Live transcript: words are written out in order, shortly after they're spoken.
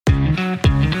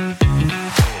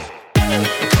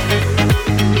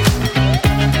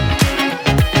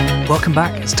Welcome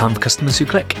back. It's time for Customers Who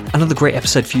Click. Another great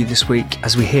episode for you this week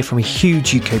as we hear from a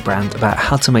huge UK brand about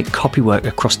how to make copy work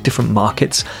across different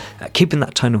markets, keeping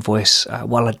that tone of voice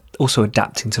while also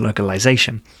adapting to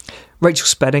localization. Rachel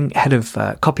Spedding, head of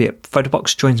copy at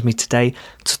Photobox, joins me today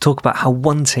to talk about how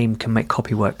one team can make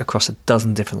copy work across a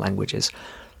dozen different languages.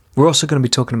 We're also going to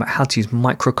be talking about how to use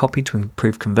microcopy to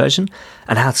improve conversion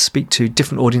and how to speak to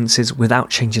different audiences without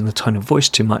changing the tone of voice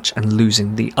too much and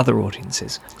losing the other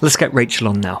audiences. Let's get Rachel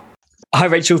on now. Hi,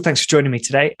 Rachel. Thanks for joining me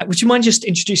today. Would you mind just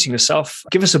introducing yourself?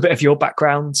 Give us a bit of your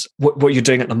background, what you're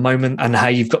doing at the moment and how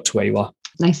you've got to where you are.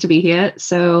 Nice to be here.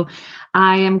 So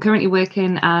I am currently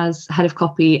working as head of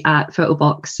copy at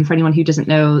Photobox. And for anyone who doesn't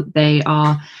know, they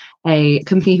are a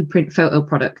company who print photo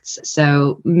products.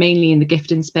 So mainly in the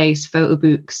gifting space, photo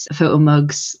books, photo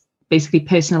mugs, basically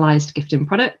personalized gifting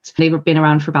products. They've been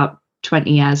around for about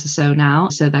 20 years or so now.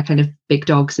 So they're kind of big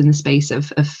dogs in the space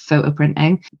of photo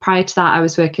printing. Prior to that, I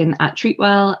was working at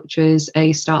Treatwell, which was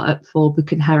a startup for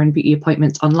booking hair and beauty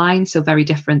appointments online. So very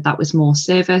different. That was more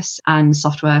service and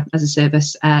software as a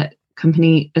service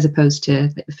company as opposed to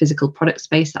the physical product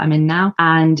space that I'm in now,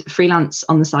 and freelance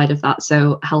on the side of that.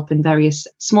 So helping various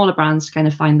smaller brands to kind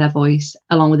of find their voice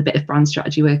along with a bit of brand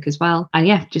strategy work as well. And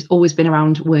yeah, just always been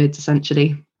around words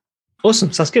essentially.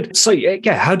 Awesome. Sounds good. So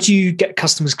yeah, how do you get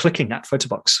customers clicking at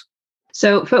Photobox?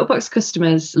 So Photobox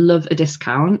customers love a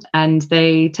discount and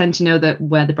they tend to know that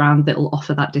we're the brand that will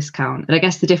offer that discount. And I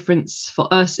guess the difference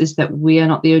for us is that we are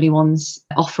not the only ones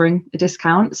offering a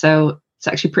discount. So it's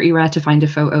actually pretty rare to find a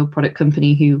photo product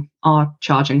company who are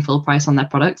charging full price on their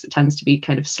products. It tends to be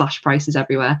kind of slash prices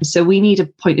everywhere. So we need a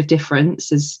point of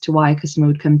difference as to why a customer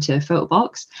would come to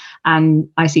Photobox. And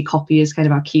I see copy as kind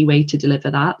of our key way to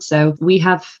deliver that. So we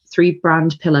have 3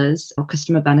 brand pillars of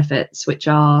customer benefits, which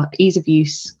are ease of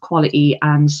use, quality,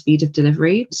 and speed of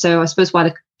delivery. So I suppose while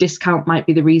a discount might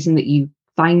be the reason that you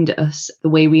find us, the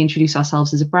way we introduce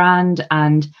ourselves as a brand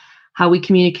and how we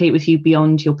communicate with you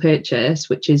beyond your purchase,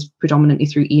 which is predominantly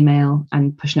through email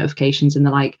and push notifications and the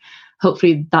like.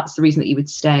 Hopefully that's the reason that you would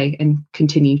stay and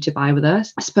continue to buy with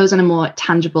us. I suppose on a more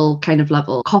tangible kind of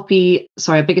level,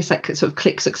 our biggest sort of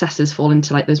click successes fall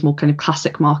into like those more kind of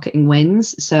classic marketing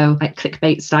wins. So like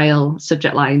clickbait style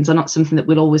subject lines are not something that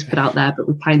we'll always put out there, but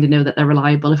we kind of know that they're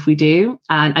reliable if we do.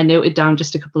 And I noted down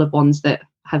just a couple of ones that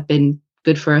have been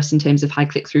good for us in terms of high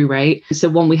click-through rate. So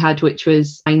one we had, which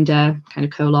was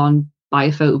buy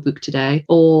a photo book today,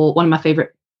 or one of my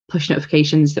favorite push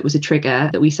notifications that was a trigger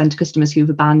that we send to customers who've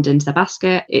abandoned their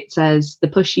basket. It says the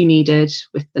push you needed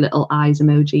with the little eyes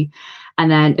emoji, and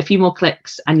then a few more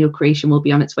clicks and your creation will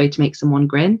be on its way to make someone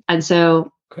grin. And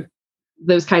so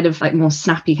those kind of like more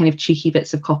snappy, kind of cheeky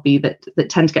bits of copy that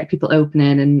tend to get people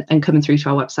opening and coming through to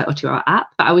our website or to our app.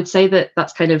 But I would say that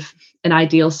that's kind of an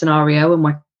ideal scenario, and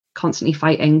we're constantly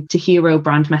fighting to hero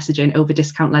brand messaging over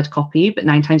discount-led copy, but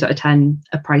 9 times out of 10,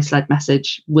 a price-led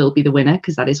message will be the winner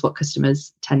because that is what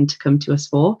customers tend to come to us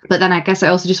for. But then I guess I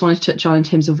also just wanted to touch on in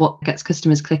terms of what gets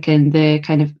customers clicking, the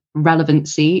kind of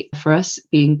relevancy for us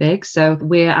being big. So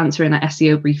we're answering our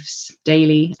SEO briefs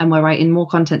daily and we're writing more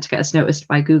content to get us noticed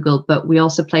by Google, but we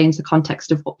also play into the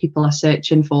context of what people are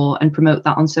searching for and promote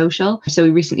that on social. So we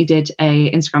recently did a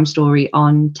Instagram story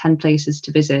on 10 places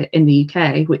to visit in the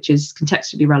UK, which is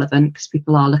contextually relevant because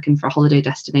people are looking for a holiday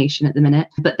destination at the minute.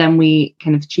 But then we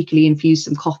kind of cheekily infused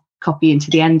some copy into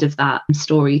the end of that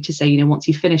story to say, once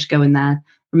you finish going there,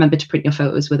 remember to print your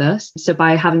photos with us. So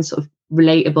by having sort of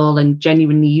relatable and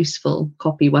genuinely useful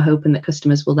copy, we're hoping that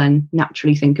customers will then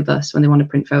naturally think of us when they want to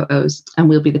print photos, and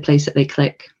we'll be the place that they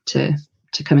click to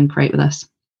come and create with us.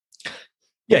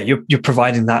 Yeah, you're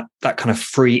providing that kind of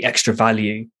free extra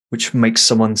value, which makes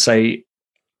someone say,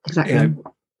 exactly. I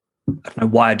don't know,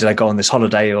 why did I go on this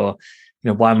holiday, or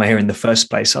why am I here in the first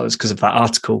place? Oh, it's because of that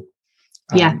article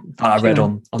that I read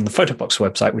on the Photobox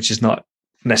website, which is not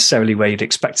necessarily where you'd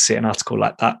expect to see an article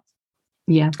like that.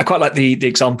 Yeah, I quite like the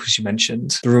examples you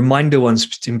mentioned. The reminder ones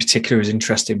in particular is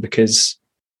interesting because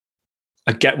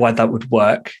I get why that would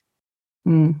work,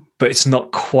 but it's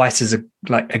not quite as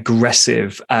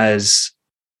aggressive as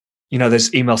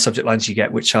there's email subject lines you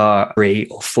get which are free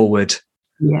or forward,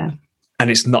 and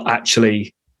it's not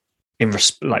actually in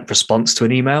response to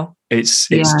an email. It's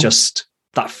just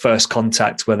that first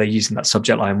contact where they're using that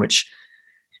subject line, which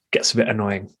gets a bit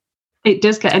annoying. It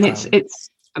does get, and it's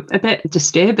a bit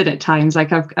disturbing at times.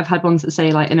 Like I've had ones that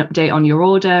say like an update on your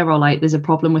order, or like there's a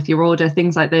problem with your order,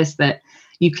 things like this that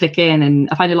you click in. And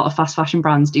I find a lot of fast fashion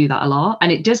brands do that a lot,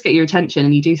 and it does get your attention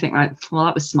and you do think like, well,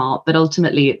 that was smart, but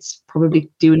ultimately it's probably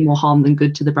doing more harm than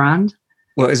good to the brand.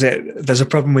 Well, is it there's a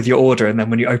problem with your order, and then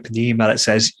when you open the email it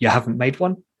says you haven't made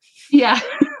one? Yeah.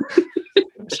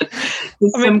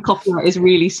 some copyright is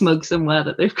really smug somewhere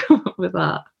that they've come up with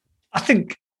that. I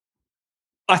think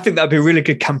that'd be a really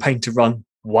good campaign to run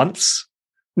once,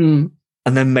 and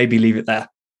then maybe leave it there.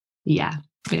 Yeah.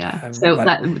 So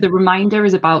the reminder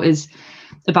is about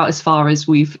as far as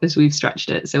we've stretched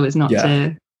it, so as not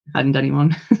to offend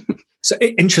anyone. So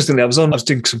interestingly, I was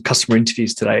doing some customer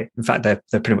interviews today. In fact, they're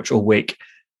pretty much all week,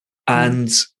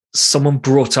 and someone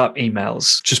brought up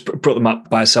emails, just brought them up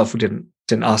by herself. We didn't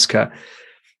ask her,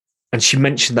 and she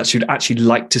mentioned that she would actually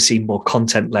like to see more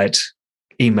content-led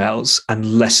emails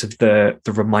and less of the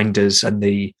reminders and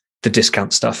the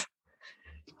discount stuff.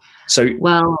 So,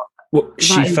 what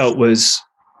she felt was,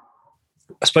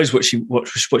 I suppose what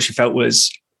she felt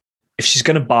was, if she's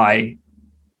going to buy,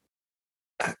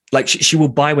 like she will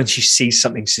buy when she sees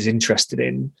something she's interested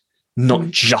in, not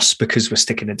just because we're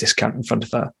sticking a discount in front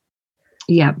of her.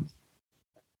 Yeah.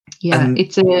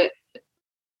 It's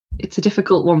a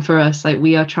difficult one for us. Like,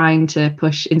 we are trying to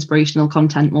push inspirational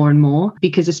content more and more,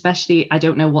 because especially, I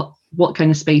don't know what kind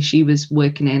of space she was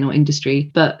working in or industry,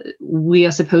 but we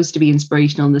are supposed to be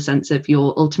inspirational in the sense of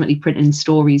you're ultimately printing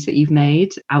stories that you've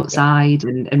made outside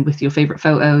and with your favorite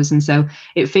photos. And so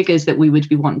it figures that we would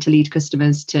be wanting to lead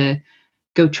customers to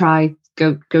go try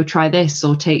this,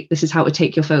 or this is how to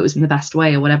take your photos in the best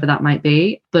way, or whatever that might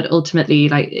be. But ultimately,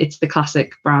 like, it's the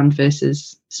classic brand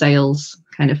versus sales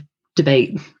kind of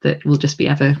debate that will just be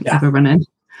ever running.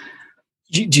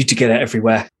 Due to get it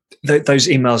everywhere. Those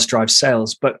emails drive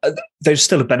sales, but there's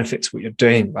still a benefit to what you're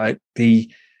doing, right?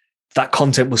 That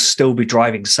content will still be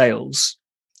driving sales,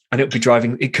 and it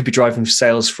could be driving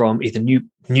sales from either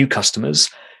new customers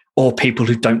or people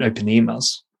who don't open the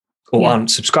emails or aren't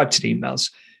subscribed to the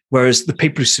emails. Whereas the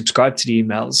people who subscribe to the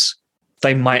emails,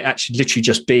 they might actually literally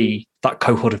just be that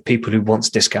cohort of people who wants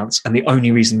discounts. And the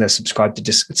only reason they're subscribed to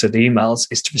the emails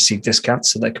is to receive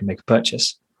discounts so they can make a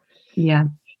purchase. Yeah.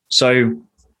 So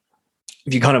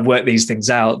if you kind of work these things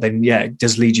out, then it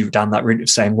does lead you down that route of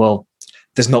saying, well,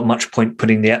 there's not much point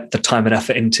putting the time and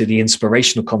effort into the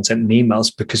inspirational content in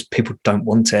emails because people don't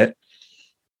want it.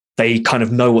 They kind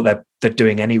of know what they're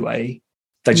doing anyway.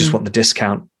 They just want the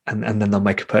discount, and then they'll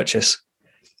make a purchase.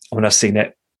 I mean, I've seen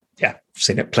it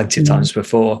plenty of times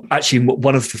before. Actually,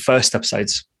 one of the first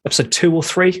episodes, episode 2 or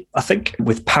 3, I think,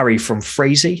 with Parry from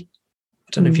Phrasee.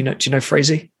 I don't know if you know. Do you know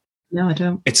Phrasee? No, I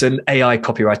don't. It's an AI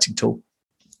copywriting tool,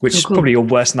 which is probably your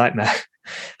worst nightmare.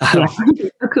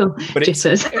 Cool. But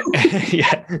Jitters.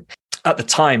 At the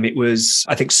time, it was,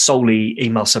 I think, solely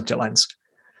email subject lines.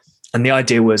 And the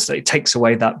idea was that it takes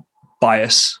away that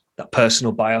bias, that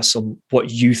personal bias on what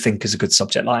you think is a good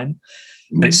subject line.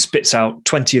 And it spits out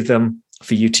 20 of them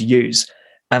for you to use.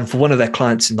 And for one of their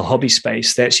clients in the hobby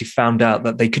space, they actually found out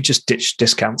that they could just ditch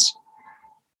discounts.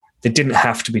 They didn't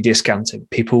have to be discounting.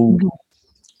 People,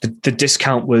 the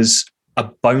discount was a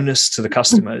bonus to the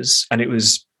customers, and it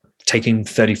was taking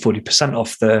 30-40%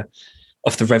 off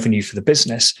the revenue for the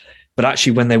business. But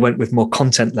actually, when they went with more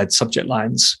content-led subject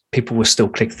lines, people were still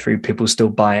clicking through, people were still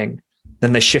buying.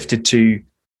 Then they shifted to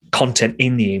content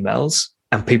in the emails,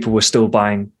 and people were still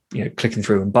buying, clicking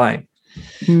through and buying.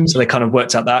 So they kind of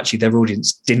worked out that actually their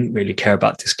audience didn't really care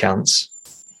about discounts.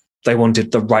 They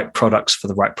wanted the right products for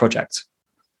the right project.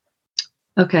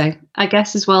 Okay. I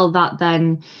guess as well, that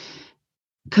then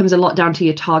comes a lot down to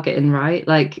your targeting, right?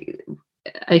 Like,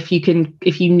 if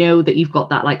you know that you've got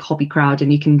that like hobby crowd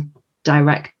and you can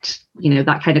direct,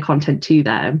 that kind of content to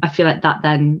them, I feel like that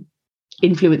then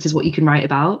influences what you can write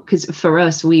about. Because for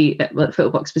us, we at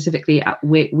Photobox specifically,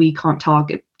 we can't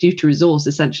target, due to resource,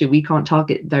 essentially we can't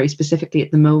target very specifically at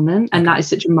the moment. And that is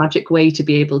such a magic way to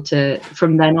be able to,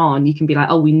 from then on, you can be like,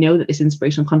 oh, we know that this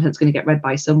inspirational content is going to get read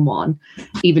by someone,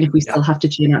 even if we still have to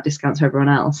churn out discounts for everyone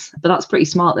else. But that's pretty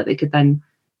smart that they could then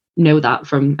know that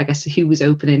from, I guess, who was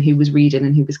opening, who was reading,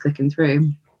 and who was clicking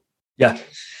through. I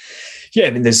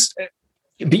mean,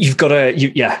 but you've got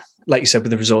to, like you said,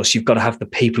 with the resource, you've got to have the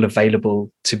people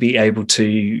available to be able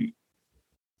to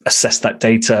assess that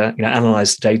data,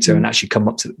 analyze the data, and actually come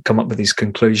up with these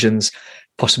conclusions,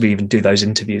 possibly even do those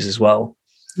interviews as well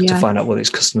to find out what these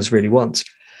customers really want.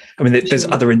 I mean, there's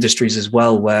other industries as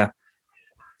well where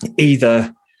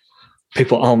either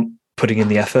people aren't putting in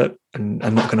the effort and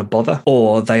not going to bother,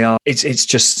 or they are. It's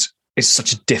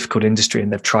such a difficult industry,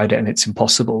 and they've tried it, and it's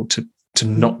impossible to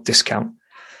not discount.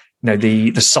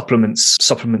 The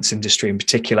supplements industry in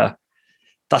particular,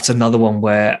 that's another one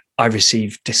where I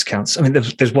receive discounts. I mean,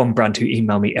 there's one brand who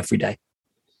email me every day.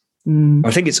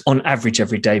 I think it's on average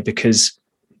every day, because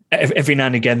every now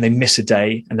and again they miss a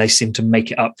day and they seem to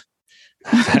make it up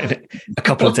a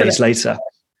couple of days later.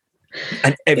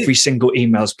 And every single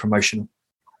email is promotional.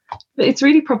 But it's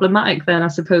really problematic then, I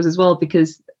suppose, as well,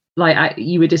 because like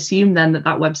you would assume then that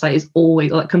website is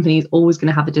always, or that company is always going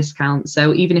to have a discount.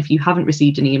 So even if you haven't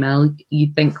received an email,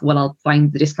 you'd think, well, I'll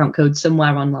find the discount code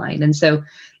somewhere online. And so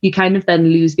you kind of then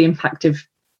lose the impact of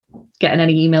getting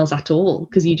any emails at all,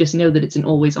 because you just know that it's an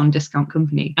always on discount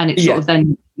company. And it's sort of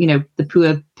then, the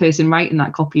poor person writing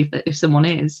that copy, if someone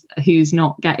is, who's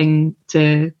not getting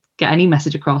to get any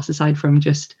message across aside from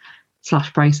just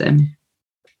slash pricing.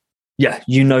 Yeah,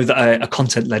 that a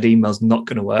content-led email is not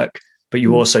going to work, but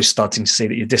you're also starting to see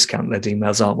that your discount-led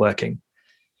emails aren't working.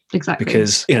 Exactly.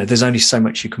 Because, there's only so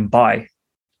much you can buy,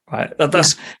 right?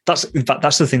 That's in fact,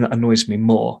 that's the thing that annoys me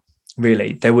more,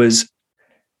 really. I was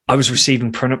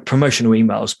receiving promotional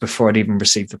emails before I'd even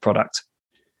received the product.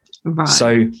 Right.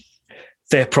 So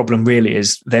their problem really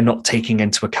is they're not taking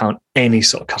into account any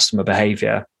sort of customer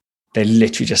behavior. They're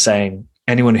literally just saying,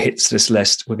 anyone who hits this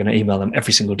list, we're going to email them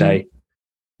every single day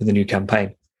with a new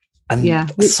campaign. And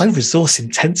it's so resource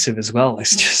intensive as well.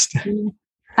 It's just...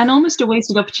 And almost a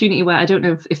wasted opportunity where I don't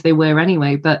know if they were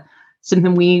anyway, but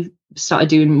something we've started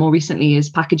doing more recently is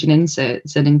packaging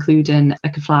inserts and including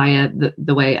like a flyer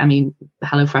the way,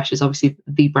 HelloFresh is obviously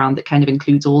the brand that kind of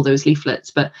includes all those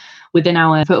leaflets, but within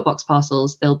our Photobox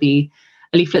parcels, there'll be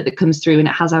a leaflet that comes through and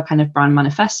it has our kind of brand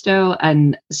manifesto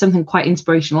and something quite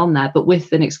inspirational on there, but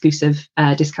with an exclusive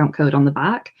discount code on the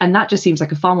back. And that just seems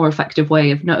like a far more effective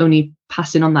way of not only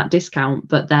passing on that discount,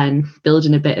 but then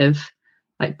building a bit of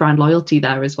like brand loyalty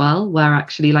there as well, where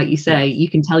actually, like you say, you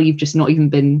can tell you've just not even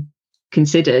been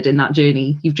considered in that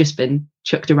journey. You've just been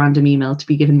chucked a random email to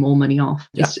be given more money off.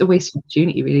 It's a waste of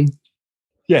opportunity, really.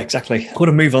 Yeah, exactly. I want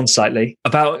to move on slightly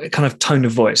about kind of tone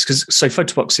of voice, because so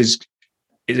Photobox is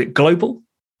it global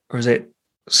or is it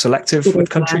selective with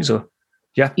countries or?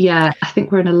 Yeah, I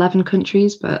think we're in 11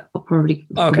 countries, but I'll probably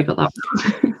got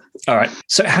that. All right.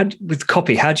 So with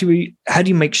copy, how do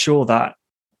you make sure that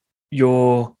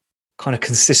you're kind of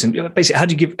consistent? Basically, how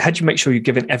do you make sure you're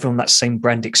giving everyone that same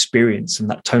brand experience and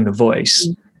that tone of voice?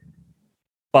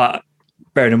 But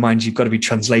bearing in mind, you've got to be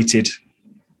translated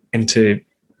into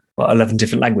 11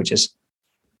 different languages.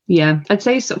 Yeah, I'd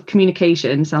say sort of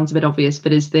communication sounds a bit obvious,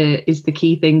 but is the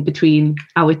key thing between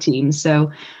our teams.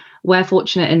 So we're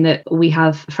fortunate in that we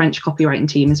have a French copywriting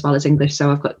team as well as English.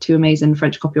 So I've got two amazing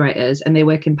French copywriters and they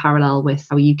work in parallel with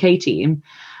our UK team.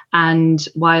 And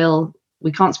while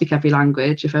we can't speak every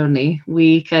language, if only,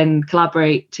 we can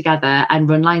collaborate together and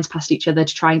run lines past each other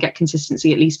to try and get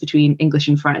consistency, at least between English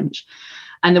and French.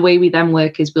 And the way we then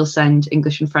work is we'll send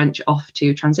English and French off to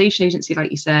a translation agency,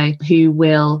 like you say, who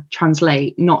will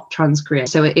translate, not transcreate.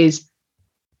 So it is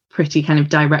pretty kind of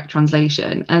direct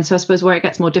translation. And so I suppose where it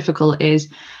gets more difficult is,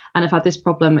 and I've had this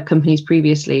problem at companies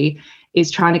previously, is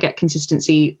trying to get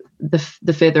consistency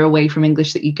the further away from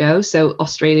English that you go. So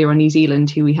Australia or New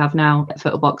Zealand, who we have now at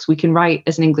Photobox, we can write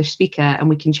as an English speaker and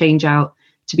we can change out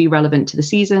to be relevant to the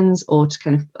seasons or to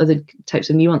kind of other types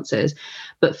of nuances.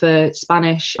 But for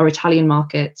Spanish or Italian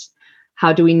markets,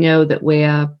 how do we know that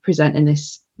we're presenting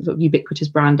this sort of ubiquitous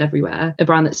brand everywhere, a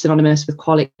brand that's synonymous with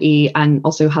quality and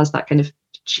also has that kind of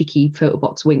cheeky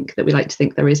Photobox wink that we like to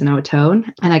think there is in our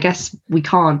tone? And I guess we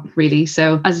can't really.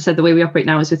 So as I said, the way we operate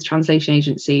now is with translation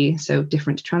agency, so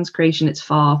different to transcreation, it's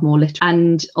far more literal.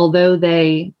 And although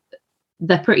they're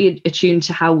pretty attuned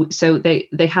to how, so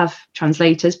they have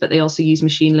translators, but they also use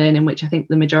machine learning, which I think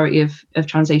the majority of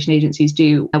translation agencies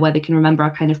do, where they can remember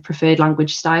our kind of preferred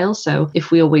language style. So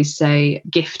if we always say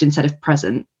gift instead of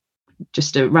present,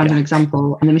 just a random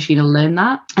example, and the machine will learn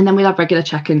that. And then we'll have regular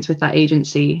check-ins with that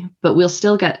agency, but we'll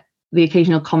still get the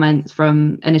occasional comment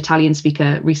from an Italian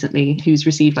speaker recently who's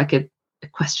received like a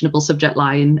questionable subject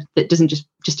line that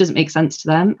just doesn't make sense to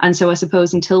them. And so I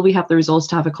suppose until we have the resource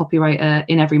to have a copywriter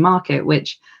in every market,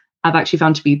 which I've actually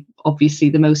found to be obviously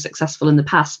the most successful in the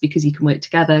past, because you can work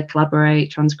together,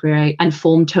 collaborate, transcreate, and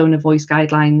form tone of voice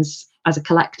guidelines as a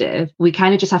collective, we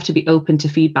kind of just have to be open to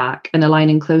feedback and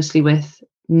aligning closely with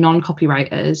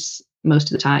non-copywriters most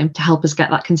of the time to help us get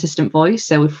that consistent voice.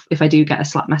 So if I do get a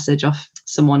Slack message off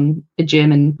someone, a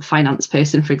German finance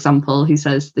person, for example, who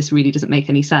says this really doesn't make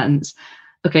any sense,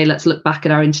 okay, let's look back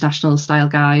at our international style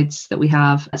guides that we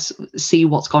have, let's see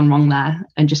what's gone wrong there,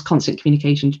 and just constant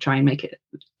communication to try and make it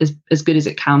as good as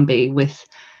it can be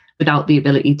without the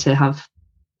ability to have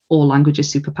all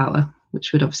languages superpower,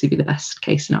 which would obviously be the best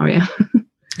case scenario.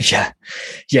 Yeah.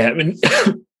 I mean,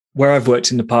 where I've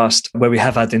worked in the past, where we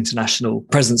have had international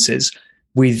presences,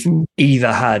 we've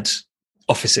either had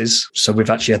offices, so we've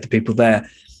actually had the people there,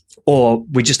 or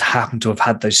we just happen to have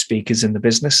had those speakers in the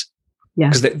business. Yeah,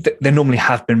 because there normally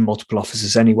have been multiple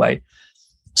offices anyway.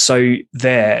 So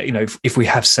there, if we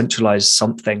have centralized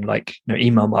something like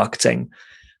email marketing,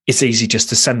 it's easy just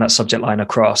to send that subject line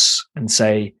across and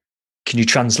say, can you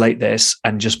translate this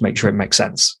and just make sure it makes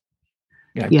sense?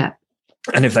 Yeah.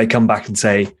 And if they come back and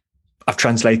say, I've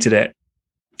translated it,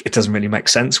 it doesn't really make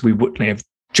sense, we wouldn't, if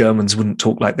Germans wouldn't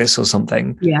talk like this or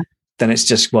something, then it's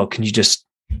just, well, can you just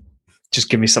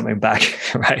give me something back,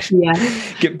 right? Yeah.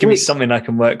 Give me something I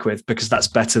can work with, because that's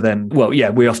better than,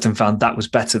 we often found that was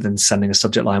better than sending a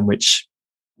subject line which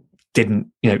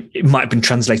didn't, it might have been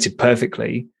translated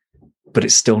perfectly, but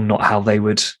it's still not how they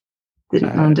would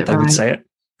would say it.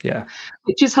 Yeah.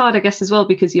 Which is hard, I guess, as well,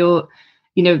 because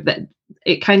that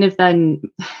it kind of then,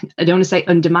 I don't want to say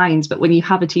undermines, but when you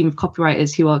have a team of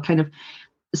copywriters who are kind of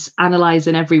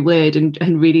analyzing every word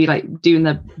and really like doing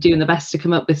the best to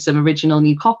come up with some original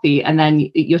new copy, and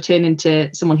then you're turning into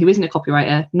someone who isn't a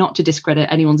copywriter, not to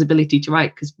discredit anyone's ability to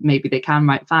write, because maybe they can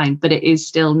write fine, but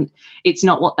it's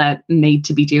not what they're made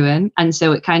to be doing. And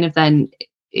so it kind of then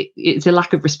it's a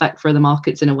lack of respect for the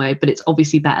markets in a way, but it's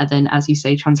obviously better than, as you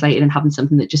say, translating and having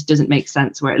something that just doesn't make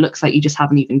sense, where it looks like you just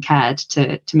haven't even cared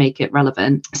to make it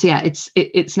relevant. So yeah,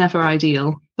 it's never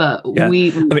ideal, but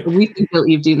we've been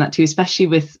guilty of doing that too, especially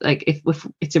with like if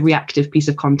it's a reactive piece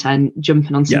of content,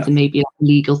 jumping on something maybe like a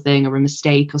legal thing or a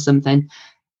mistake or something.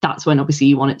 That's when obviously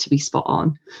you want it to be spot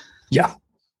on. Yeah.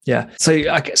 So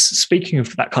I guess, speaking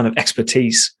of that kind of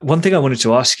expertise, one thing I wanted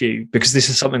to ask you, because this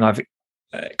is something I've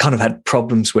kind of had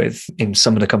problems with in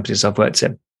some of the companies I've worked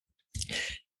in.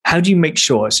 How do you make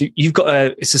sure? So you've got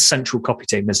it's a central copy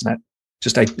team, isn't it?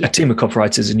 Just a team of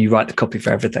copywriters, and you write the copy for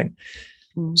everything.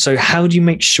 So how do you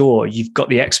make sure you've got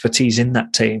the expertise in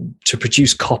that team to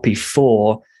produce copy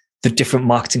for the different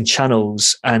marketing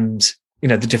channels and,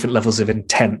 the different levels of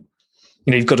intent?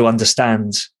 You've got to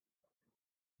understand,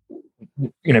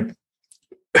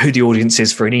 who the audience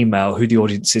is for an email, who the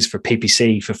audience is for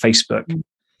PPC, for Facebook.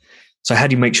 So how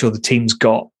do you make sure the team's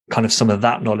got kind of some of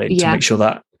that knowledge to make sure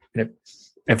that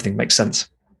everything makes sense?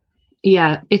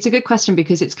 Yeah, it's a good question,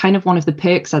 because it's kind of one of the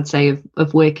perks, I'd say,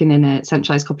 of working in a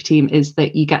centralized copy team, is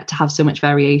that you get to have so much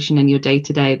variation in your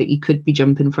day-to-day that you could be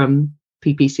jumping from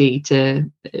PPC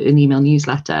to an email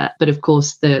newsletter. But of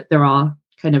course, there are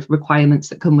kind of requirements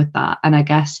that come with that. And I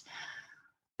guess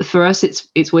for us,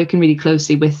 it's working really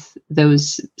closely with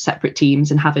those separate teams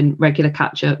and having regular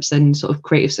catch-ups and sort of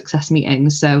creative success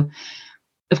meetings. So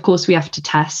of course we have to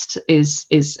test is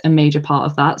a major part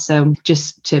of that. So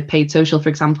just to paid social, for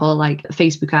example, like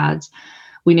Facebook ads,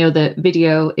 we know that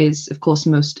video is of course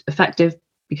most effective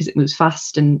because it moves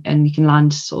fast and you can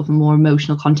land sort of more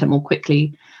emotional content more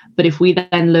quickly. But if we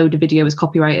then load a video as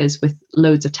copywriters with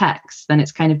loads of text, then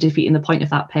it's kind of defeating the point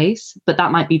of that pace. But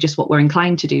that might be just what we're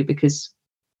inclined to do because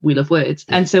we love words.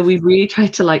 And so we really try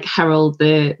to like herald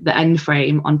the end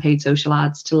frame on paid social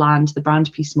ads to land the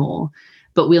brand piece more.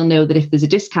 But we'll know that if there's a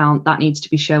discount, that needs to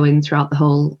be showing throughout the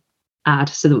whole ad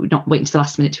so that we're not waiting to the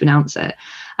last minute to announce it.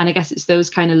 And I guess it's those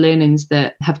kind of learnings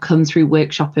that have come through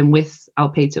workshopping with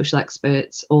our paid social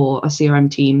experts or our CRM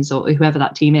teams or whoever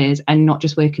that team is, and not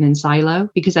just working in silo.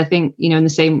 Because I think, in the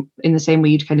same way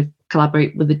you'd kind of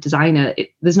collaborate with a designer,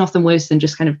 there's nothing worse than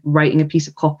just kind of writing a piece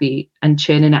of copy and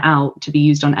churning it out to be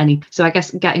used on any. So I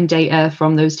guess getting data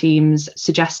from those teams,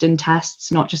 suggesting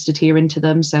tests, not just adhere into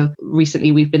them. So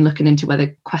recently we've been looking into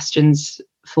whether questions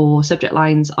for subject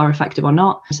lines are effective or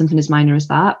not, something as minor as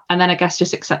that. And then I guess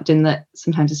just accepting that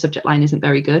sometimes a subject line isn't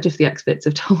very good if the experts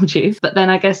have told you. But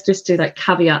then I guess just to like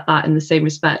caveat that in the same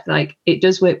respect, like it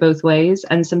does work both ways.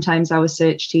 And sometimes our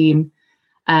search team,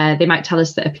 they might tell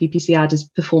us that a PPC ad is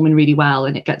performing really well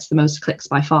and it gets the most clicks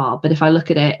by far. But if I look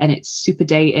at it and it's super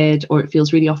dated or it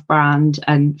feels really off brand,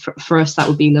 and for us, that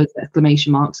would be loads of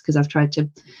exclamation marks because I've tried to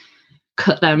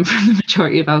cut them from the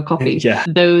majority of our copy. Yeah.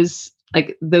 Those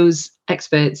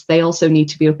experts, they also need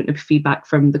to be open to feedback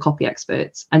from the copy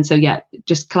experts. And so, yeah,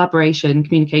 just collaboration,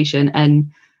 communication,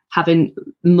 and having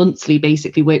monthly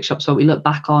basically workshops where we look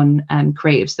back on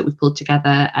creatives that we've pulled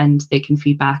together and they can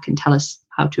feedback and tell us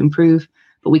how to improve.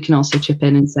 But we can also chip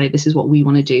in and say, this is what we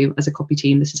want to do as a copy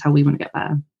team. This is how we want to get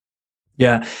better.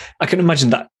 Yeah, I can imagine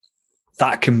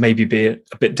that can maybe be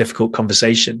a bit difficult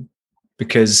conversation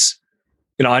because,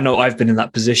 I know I've been in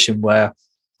that position where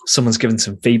someone's given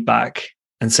some feedback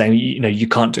and saying, you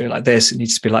can't do it like this. It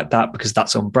needs to be like that because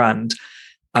that's on brand.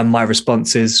 And my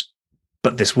response is,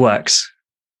 but this works.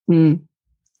 Right.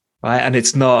 And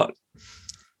it's not,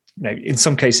 in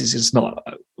some cases it's not,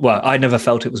 well, I never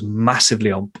felt it was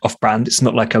massively off brand. It's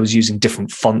not like I was using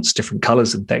different fonts, different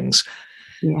colors and things.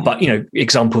 Yeah. But,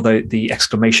 example, the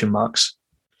exclamation marks,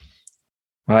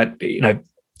 right?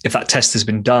 If that test has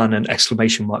been done and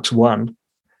exclamation marks won,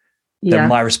 then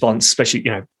my response, especially,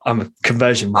 I'm a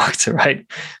conversion marketer, right?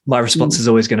 My response is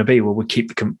always going to be, well, we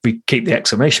keep the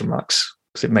exclamation marks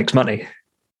because it makes money.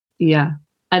 Yeah.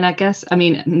 And I guess, I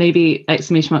mean, maybe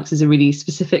exclamation marks is a really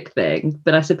specific thing,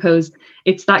 but I suppose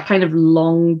it's that kind of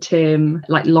long-term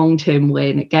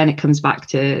win. Again, it comes back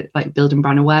to like building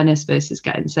brand awareness versus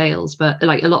getting sales. But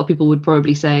like a lot of people would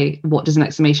probably say, what does an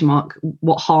exclamation mark,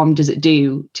 what harm does it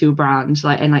do to a brand?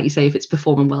 And like you say, if it's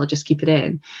performing well, just keep it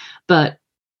in. But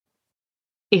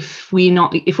if we're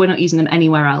not using them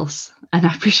anywhere else, and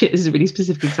I appreciate this is a really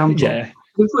specific example. Yeah.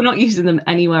 If we're not using them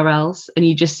anywhere else and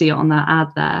you just see it on that ad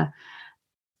there,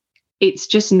 it's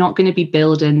just not going to be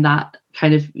building that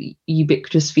kind of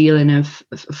ubiquitous feeling of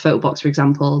Photobox, for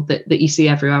example, that you see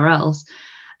everywhere else.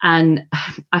 And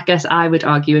I guess I would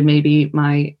argue, and maybe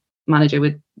my manager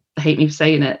would hate me for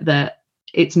saying it, that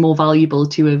it's more valuable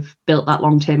to have built that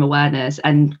long-term awareness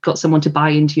and got someone to buy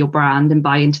into your brand and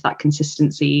buy into that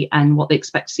consistency and what they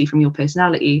expect to see from your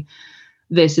personality,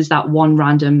 versus that one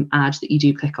random ad that you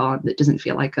do click on that doesn't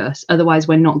feel like us. Otherwise,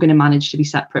 we're not going to manage to be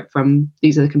separate from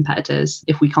these other competitors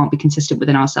if we can't be consistent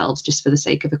within ourselves just for the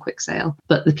sake of a quick sale.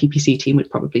 But the PPC team would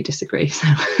probably disagree. So.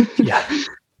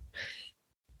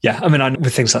 Yeah. I mean,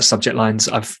 with things like subject lines,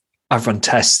 I've run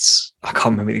tests. I can't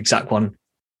remember the exact one,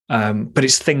 but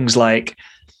it's things like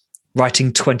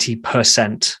writing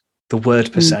 20%, the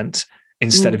word percent,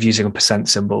 instead of using a percent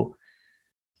symbol.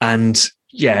 And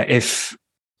yeah, if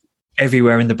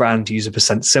everywhere in the brand use a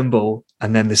percent symbol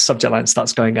and then the subject line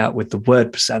starts going out with the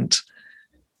word percent,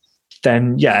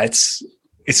 then yeah, it's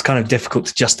kind of difficult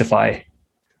to justify,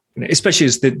 especially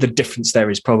as the difference there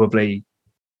is probably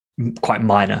quite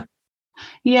minor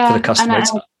for the customer.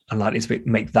 It's unlikely to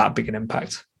make that big an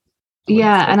impact.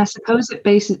 Yeah, and I suppose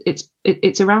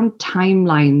it's around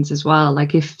timelines as well.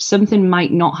 Like if something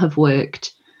might not have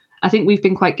worked, I think we've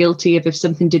been quite guilty of if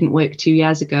something didn't work 2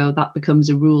 years ago, that becomes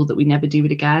a rule that we never do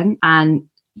it again. And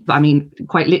I mean,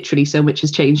 quite literally, so much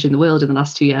has changed in the world in the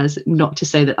last 2 years, not to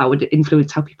say that would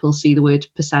influence how people see the word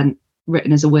percent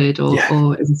written as a word or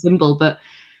as a symbol. But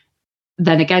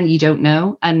then again, you don't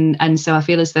know. And so I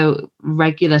feel as though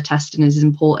regular testing is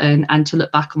important, and to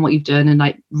look back on what you've done and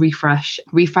like refresh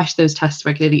those tests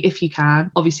regularly if you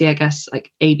can. Obviously, I guess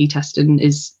like A/B testing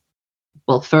is,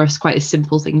 well, for us, quite a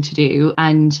simple thing to do.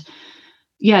 And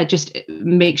yeah, just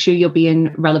make sure you're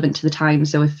being relevant to the time.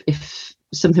 So if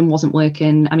something wasn't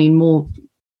working, I mean,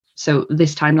 so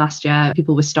this time last year,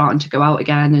 people were starting to go out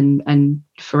again and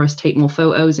for us take more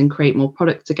photos and create more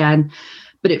products again.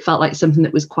 But it felt like something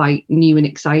that was quite new and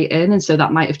exciting. And so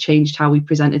that might have changed how we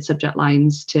presented subject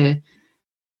lines to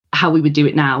how we would do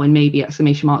it now. And maybe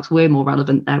exclamation marks were more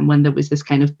relevant then when there was this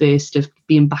kind of burst of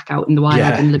being back out in the wild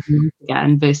and living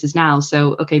again versus now.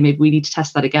 So, okay, maybe we need to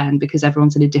test that again because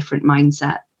everyone's in a different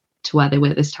mindset to where they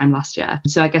were this time last year.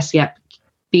 So I guess, yeah,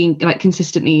 being like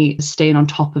consistently staying on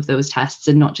top of those tests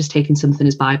and not just taking something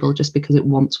as Bible just because it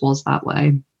once was that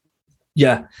way.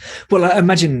 Yeah. Well, I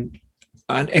imagine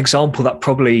an example that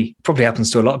probably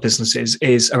happens to a lot of businesses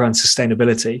is around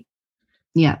sustainability.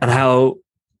 Yeah. And how,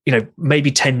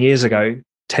 maybe 10,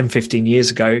 15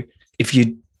 years ago, if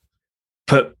you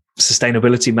put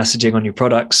sustainability messaging on your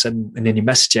products and in your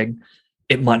messaging,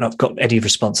 it might not have got any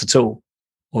response at all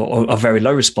or a very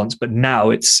low response. But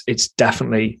now it's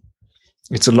definitely,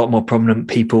 it's a lot more prominent.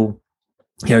 People,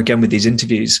 again, with these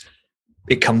interviews,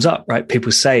 it comes up, right?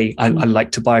 People say, I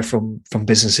like to buy from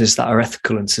businesses that are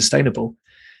ethical and sustainable.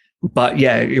 But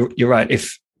yeah, you're right.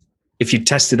 If you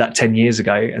tested that 10 years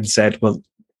ago and said, well,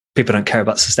 people don't care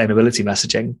about sustainability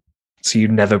messaging, so you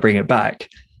never bring it back,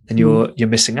 then you're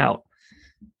missing out.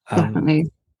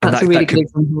 Definitely. That's a really good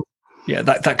example. Yeah,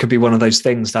 that could be one of those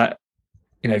things that,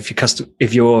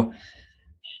 if you're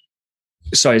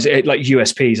sorry, is it like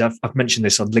USPs? I've mentioned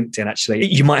this on LinkedIn, actually.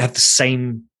 You might have the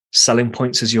same selling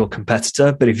points as your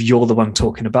competitor, but if you're the one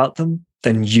talking about them,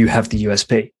 then you have the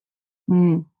USP.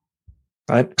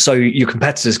 Right? So your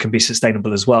competitors can be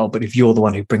sustainable as well, but if you're the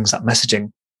one who brings that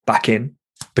messaging back in,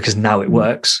 because now it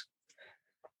works,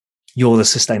 you're the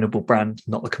sustainable brand,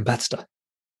 not the competitor.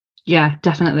 Yeah,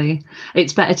 definitely.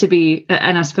 It's better to be,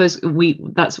 and I suppose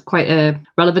that's quite a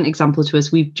relevant example to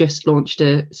us. We've just launched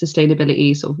a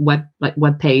sustainability sort of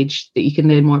web page that you can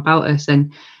learn more about us,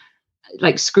 and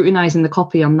like scrutinizing the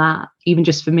copy on that, even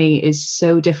just for me, is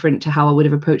so different to how I would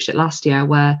have approached it last year,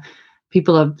 where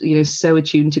people are, so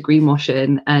attuned to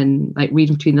greenwashing and like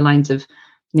reading between the lines of,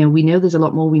 we know there's a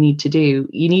lot more we need to do.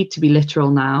 You need to be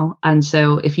literal now. And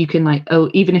so if you can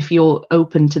even if you're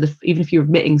even if you're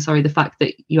admitting, the fact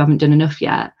that you haven't done enough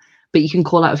yet, but you can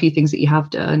call out a few things that you have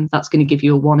done, that's going to give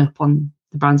you a one-up on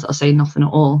the brands that are saying nothing at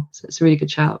all. So it's a really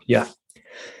good shout. Yeah.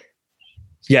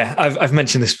 Yeah, I've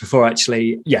mentioned this before,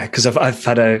 actually. Yeah, because I've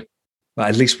had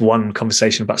at least one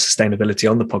conversation about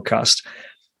sustainability on the podcast,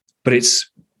 but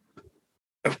it's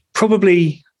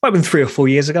probably might have been 3 or 4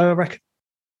 years ago, I reckon.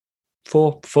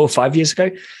 4 or 5 years ago,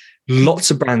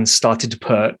 lots of brands started to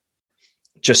put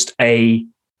just a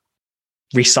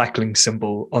recycling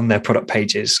symbol on their product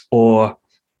pages, or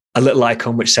a little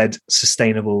icon which said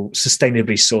sustainably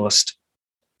sourced,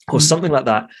 or something like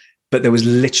that. But there was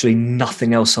literally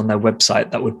nothing else on their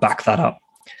website that would back that up.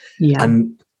 Yeah.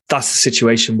 And that's the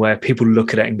situation where people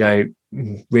look at it and go,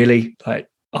 really? Like,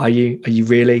 are you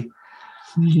really?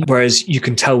 Mm-hmm. Whereas you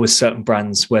can tell with certain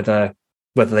brands whether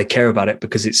they care about it,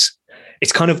 because it's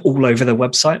kind of all over their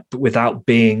website, but without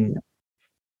being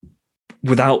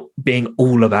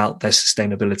all about their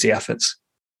sustainability efforts.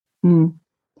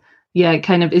 Yeah, it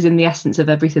kind of is in the essence of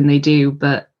everything they do,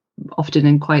 but often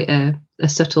in quite a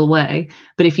subtle way.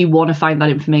 But if you want to find that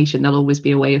information, there'll always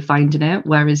be a way of finding it.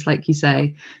 Whereas, like you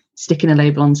say, sticking a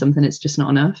label on something, it's just not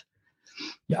enough.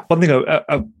 Yeah. One thing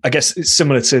I guess it's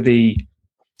similar to the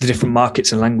different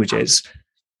markets and languages.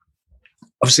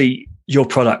 Obviously, your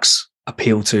products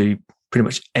appeal to pretty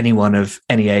much anyone of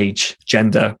any age,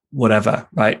 gender, whatever,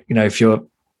 right? You know, if you're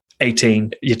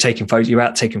 18, you're taking photos, you're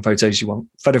out taking photos, you want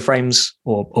photo frames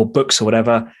or books or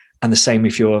whatever. And the same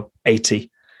if you're 80,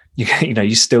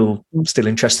 you're still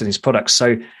interested in these products.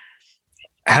 So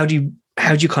how do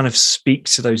you kind of speak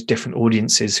to those different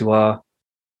audiences who are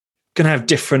going to have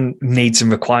different needs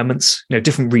and requirements,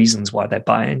 different reasons why they're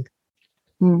buying?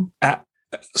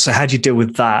 So how do you deal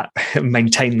with that,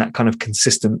 maintain that kind of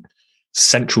consistent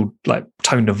central like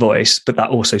tone of voice, but that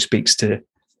also speaks to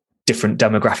different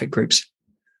demographic groups?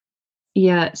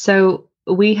 Yeah, so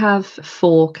we have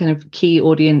 4 kind of key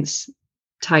audience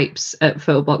types at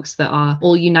Photobox that are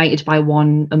all united by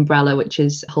one umbrella, which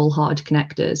is wholehearted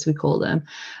connectors, we call them.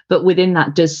 But within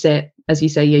that does sit, as you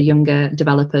say, your younger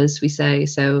developers, we say,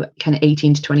 so kind of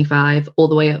 18 to 25, all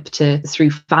the way up to through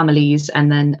families, and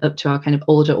then up to our kind of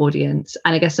older audience.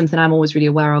 And I guess something I'm always really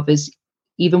aware of is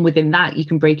even within that, you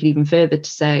can break it even further to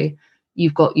say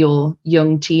you've got your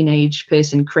young teenage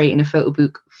person creating a photo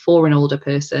book for an older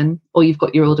person, or you've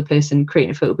got your older person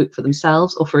creating a photo book for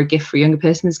themselves or for a gift for a younger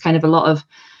person. There's kind of a lot of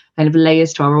kind of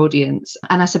layers to our audience.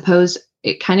 And I suppose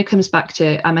it kind of comes back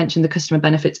to, I mentioned the customer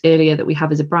benefits earlier that we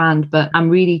have as a brand, but I'm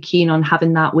really keen on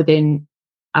having that within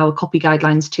our copy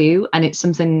guidelines too. And it's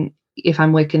something, if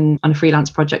I'm working on a freelance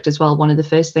project as well, one of the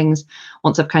first things,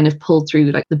 once I've kind of pulled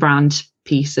through like the brand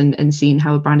piece and seen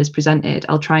how a brand is presented,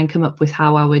 I'll try and come up with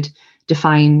how I would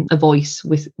define a voice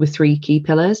with 3 key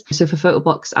pillars. So for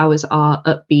Photobox, ours are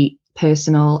upbeat,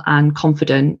 personal, and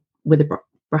confident, with a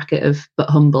bracket of but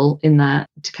humble in there,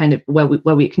 to kind of where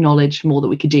we acknowledge more that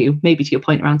we could do. Maybe to your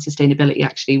point around sustainability,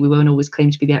 actually, we won't always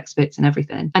claim to be the experts in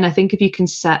everything. And I think if you can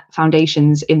set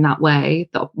foundations in that way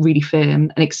that are really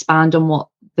firm and expand on what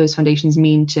those foundations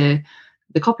mean to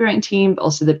the copywriting team, but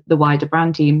also the wider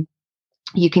brand team,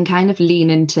 you can kind of lean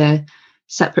into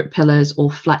separate pillars or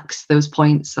flex those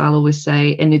points, I'll always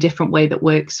say, in a different way that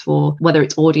works for whether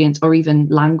it's audience or even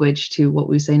language, to what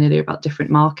we were saying earlier about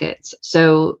different markets.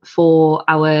 So for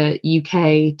our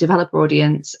UK developer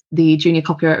audience, the junior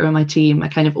copywriter on my team, I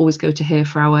kind of always go to her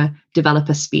for our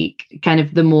developer speak, kind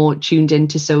of the more tuned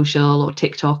into social or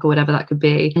TikTok or whatever that could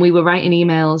be. And we were writing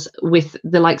emails with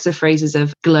the likes of phrases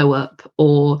of glow up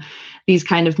or these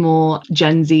kind of more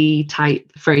Gen Z type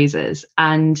phrases.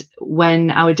 And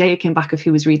when our data came back of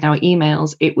who was reading our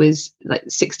emails, it was like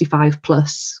 65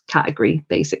 plus category,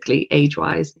 basically age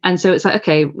wise. And so it's like,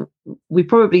 okay, we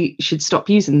probably should stop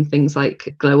using things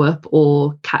like glow up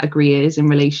or category is in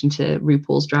relation to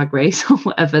RuPaul's Drag Race or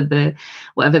whatever the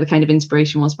kind of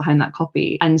inspiration was behind that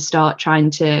copy, and start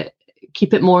trying to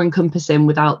keep it more encompassing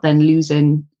without then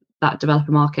losing that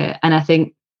developer market. And I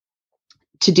think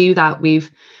to do that, we've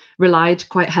relied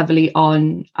quite heavily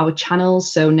on our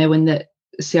channels. So knowing that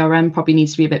CRM probably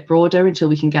needs to be a bit broader until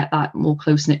we can get that more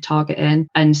close-knit target in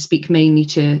and speak mainly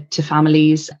to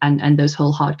families and those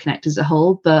whole hard connectors as a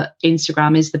whole. But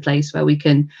Instagram is the place where we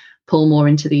can pull more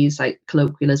into these like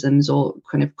colloquialisms or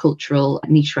kind of cultural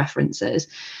niche references.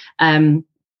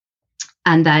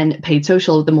 And then paid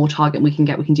social, the more target we can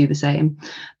get, we can do the same.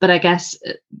 But I guess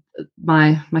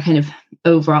my kind of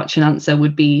overarching answer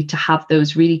would be to have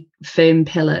those really firm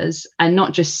pillars and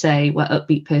not just say we're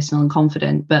upbeat, personal and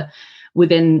confident, but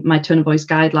within my tone of voice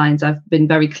guidelines, I've been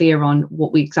very clear on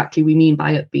what we mean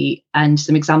by upbeat and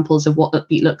some examples of what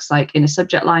upbeat looks like in a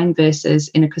subject line versus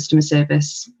in a customer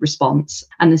service response,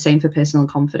 and the same for personal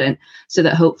and confident, so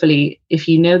that hopefully if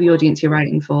you know the audience you're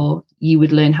writing for, you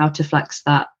would learn how to flex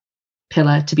that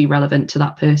pillar to be relevant to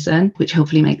that person, which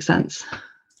hopefully makes sense.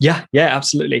 Yeah,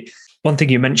 absolutely. One thing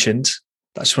you mentioned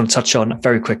that I just want to touch on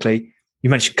very quickly, you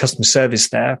mentioned customer service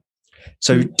there.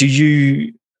 So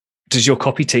does your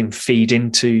copy team feed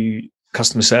into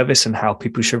customer service and how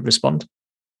people should respond?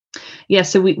 Yeah,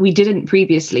 so we didn't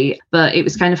previously, but it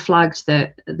was kind of flagged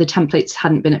that the templates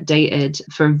hadn't been updated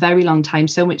for a very long time,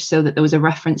 so much so that there was a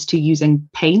reference to using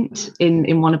paint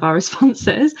in one of our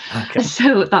responses. Okay.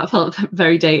 So that felt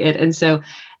very dated. And so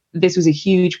this was a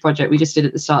huge project we just did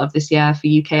at the start of this year for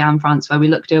UK and France, where we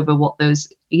looked over what those,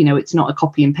 it's not a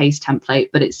copy and paste template,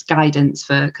 but it's guidance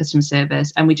for customer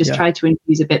service. And we just tried to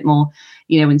infuse a bit more,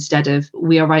 instead of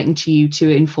we are writing to you to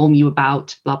inform you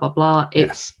about blah, blah, blah.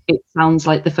 It sounds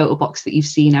like the photo box that you've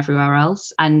seen everywhere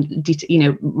else, and,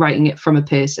 writing it from a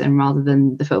person rather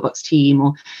than the photo box team,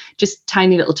 or just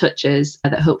tiny little touches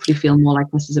that hopefully feel more like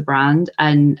us as a brand.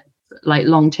 And like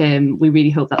long term, we really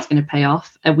hope that's going to pay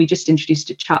off. And we just introduced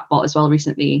a chatbot as well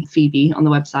recently, Phoebe, on the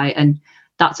website, and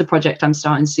that's a project I'm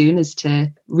starting soon, is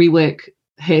to rework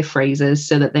her phrases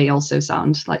so that they also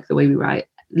sound like the way we write.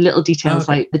 Little details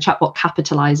like the chatbot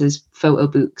capitalizes photo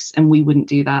books, and we wouldn't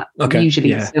do that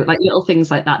usually. So like little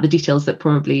things like that, the details that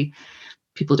probably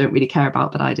people don't really care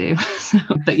about, but I do.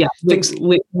 But yeah,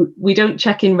 we don't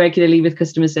check in regularly with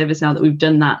customer service now that we've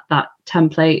done that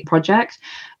template project.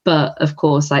 But of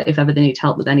course, like if ever they need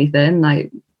help with anything,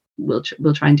 like we'll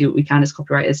try and do what we can as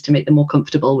copywriters to make them more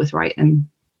comfortable with writing.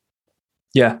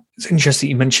 Yeah, it's interesting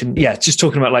you mentioned. Yeah, just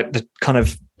talking about like the kind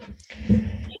of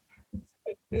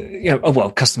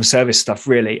customer service stuff.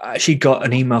 Really, I actually got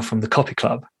an email from the Copy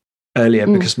Club earlier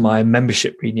because my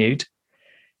membership renewed,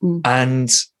 and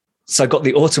so I got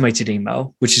the automated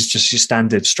email, which is just your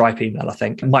standard Stripe email. I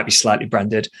think it might be slightly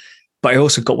branded, but I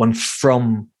also got one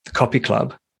from the Copy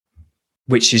Club,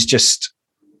 which is just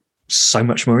so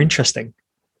much more interesting.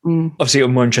 Obviously,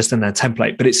 more interesting than a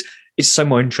template, but it's so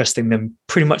more interesting than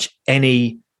pretty much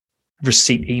any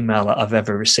receipt email that I've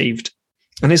ever received.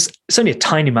 And it's only a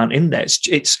tiny amount in there.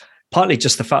 It's partly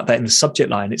just the fact that in the subject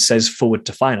line, it says forward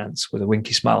to finance with a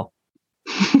winky smile.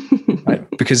 Right?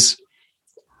 Because,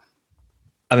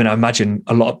 I mean, I imagine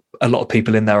a lot of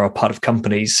people in there are part of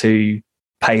companies who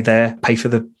pay for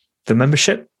the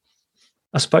membership,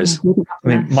 I suppose. I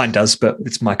mean, mine does, but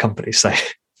it's my company, so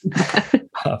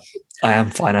I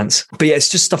am finance. But yeah, it's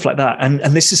just stuff like that. And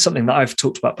this is something that I've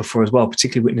talked about before as well,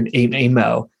 particularly with an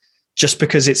email. Just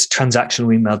because it's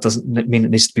transactional email doesn't mean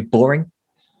it needs to be boring.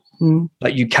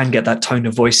 Like you can get that tone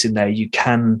of voice in there. You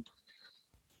can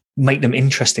make them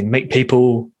interesting, make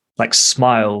people like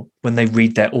smile when they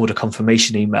read their order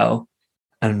confirmation email,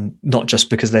 and not just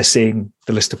because they're seeing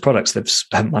the list of products they've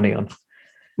spent money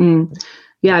on.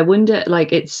 Yeah, I wonder,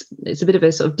 like it's a bit of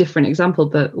a sort of different example,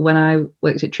 but when I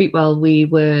worked at Treatwell, we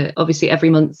were obviously every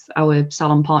month our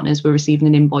salon partners were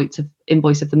receiving an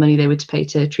invoice of the money they were to pay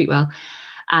to Treatwell.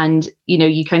 And,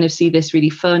 you kind of see this really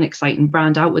fun, exciting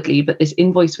brand outwardly, but this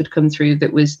invoice would come through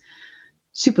that was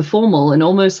super formal and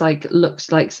almost like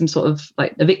looked like some sort of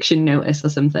like eviction notice or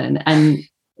something. And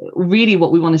really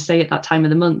what we want to say at that time of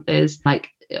the month is like,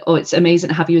 oh, it's amazing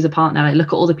to have you as a partner. Like,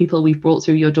 look at all the people we've brought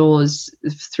through your doors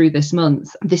through this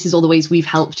month. This is all the ways we've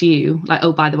helped you. Like,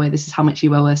 oh, by the way, this is how much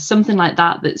you owe us. Something like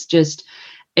that. That's just,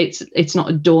 it's not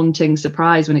a daunting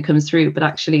surprise when it comes through, but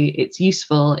actually it's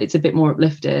useful. It's a bit more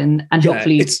uplifting, and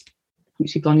hopefully it's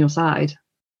keeps people on your side.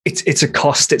 It's a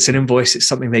cost. It's an invoice. It's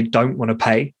something they don't want to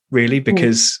pay really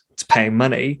because it's paying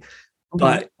money.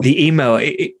 But the email,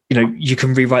 you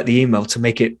can rewrite the email to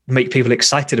make people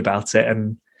excited about it.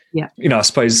 And I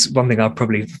suppose one thing I'll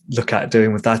probably look at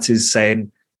doing with that is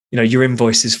saying, your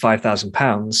invoice is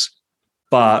 £5,000,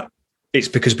 but it's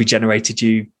because we generated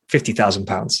you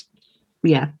 £50,000.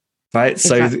 Yeah. Right.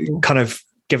 Exactly. So kind of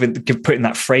putting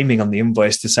that framing on the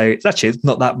invoice to say it's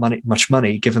not that much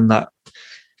money given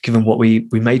what we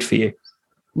made for you.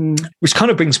 Which kind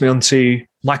of brings me on to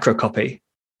microcopy,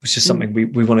 which is something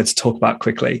we wanted to talk about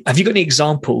quickly. Have you got any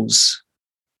examples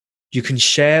you can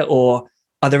share, or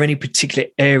are there any particular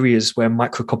areas where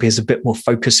microcopy is a bit more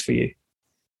focused for you?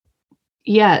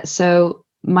 Yeah, so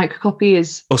microcopy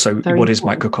is also what is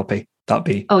microcopy? That'd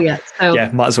be so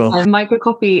might as well.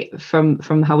 Microcopy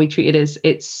from how we treat it is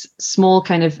it's small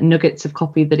kind of nuggets of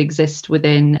copy that exist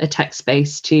within a text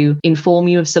space to inform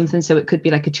you of something. So it could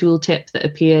be like a tooltip that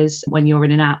appears when you're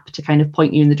in an app to kind of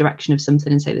point you in the direction of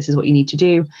something and say this is what you need to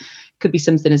do. It could be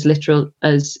something as literal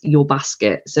as your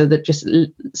basket. So that just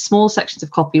small sections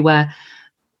of copy where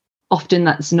often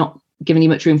that's not giving you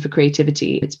much room for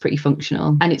creativity. It's pretty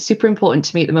functional. And it's super important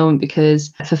to me at the moment because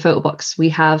for Photobox, we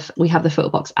have the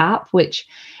Photobox app, which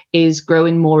is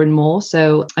growing more and more.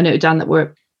 So I noted down that we're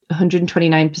at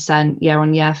 129% year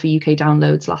on year for UK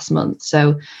downloads last month.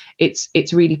 So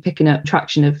it's really picking up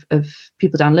traction of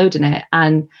people downloading it.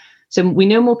 And so we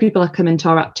know more people are coming to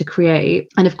our app to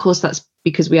create. And of course, that's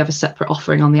because we have a separate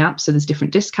offering on the app. So there's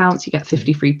different discounts. You get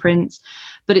 50 free prints.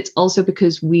 but it's also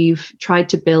because we've tried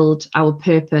to build our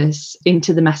purpose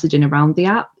into the messaging around the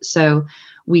app. So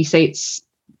we say it's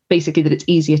basically that it's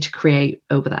easier to create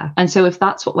over there. And so if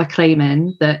that's what we're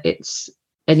claiming, that it's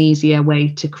an easier way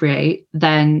to create,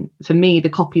 then for me, the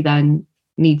copy then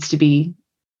needs to be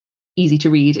easy to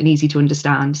read and easy to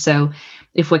understand. So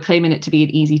if we're claiming it to be an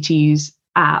easy to use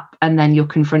app and then you're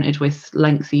confronted with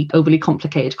lengthy, overly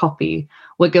complicated copy,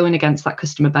 we're going against that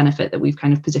customer benefit that we've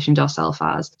kind of positioned ourselves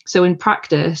as. So in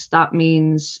practice, that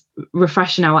means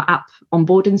refreshing our app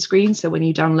onboarding screen. So when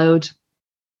you download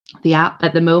the app,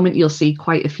 at the moment, you'll see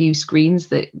quite a few screens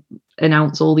that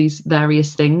announce all these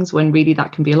various things, when really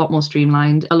that can be a lot more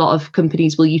streamlined. A lot of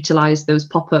companies will utilize those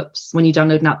pop-ups when you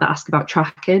download an app that ask about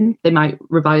tracking. They might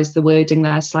revise the wording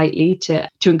there slightly to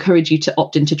encourage you to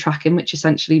opt into tracking, which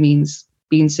essentially means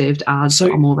being served ads.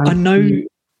 So are more relevant.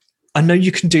 I know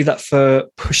you can do that for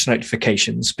push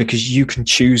notifications because you can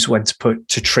choose when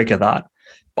to trigger that.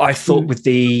 But I thought with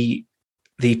the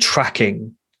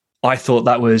tracking, I thought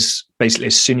that was basically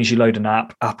as soon as you load an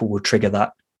app, Apple will trigger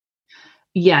that.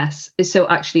 Yes. So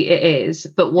actually it is.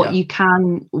 But what you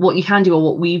can do, or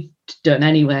what we've done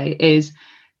anyway, is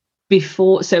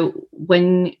before, so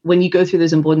when you go through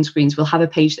those onboarding screens, we'll have a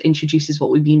page that introduces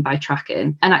what we mean by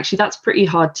tracking. And actually that's pretty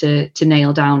hard to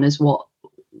nail down as what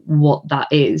that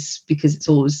is, because it's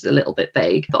always a little bit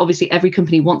vague. But obviously every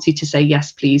company wants you to say,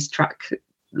 yes, please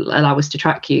allow us to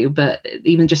track you. But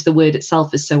even just the word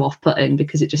itself is so off-putting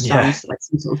because it just sounds like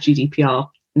some sort of GDPR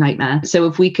nightmare. So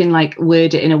if we can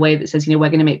word it in a way that says, we're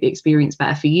going to make the experience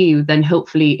better for you, then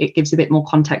hopefully it gives a bit more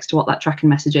context to what that tracking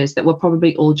message is that we're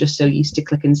probably all just so used to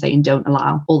clicking saying don't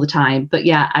allow all the time. But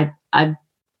yeah, I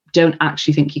don't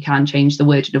actually think you can change the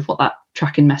wording of what that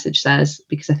tracking message says,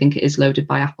 because I think it is loaded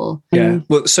by Apple. Yeah.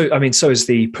 Well, so is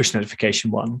the push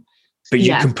notification one, but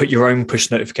you can put your own push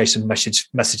notification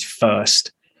message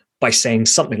first by saying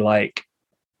something like,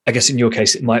 I guess in your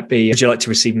case, it might be, would you like to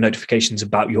receive notifications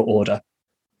about your order?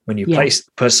 When you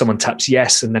someone taps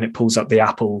yes, and then it pulls up the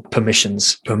Apple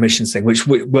permissions thing, which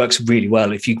works really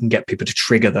well. If you can get people to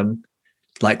trigger them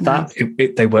like that,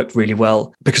 they work really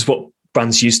well. Because what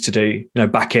brands used to do,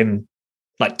 back in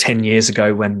 10 years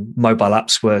ago when mobile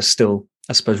apps were still,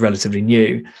 I suppose, relatively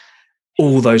new,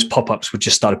 all those pop-ups would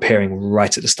just start appearing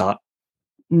right at the start.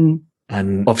 And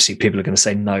obviously people are going to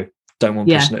say, no, don't want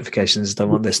push notifications,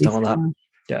 don't want this, don't want that.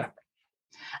 Yeah.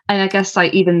 And I guess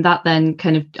even that then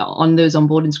kind of on those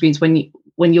onboarding screens,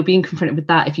 when you're being confronted with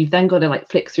that, if you've then got to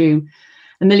flick through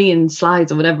a million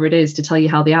slides or whatever it is to tell you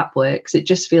how the app works, it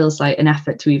just feels like an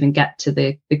effort to even get to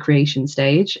the creation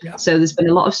stage. Yeah. So there's been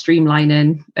a lot of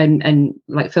streamlining and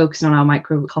focusing on our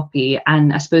micro copy,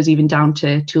 and I suppose even down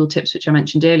to tooltips, which I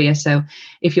mentioned earlier. So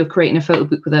if you're creating a photo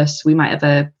book with us, we might have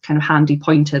a kind of handy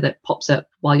pointer that pops up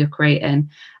while you're creating,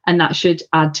 and that should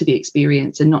add to the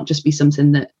experience and not just be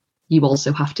something that you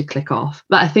also have to click off.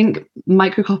 But I think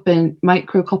micro copy,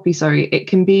 it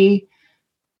can be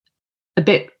a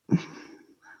bit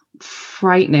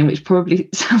frightening, which probably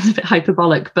sounds a bit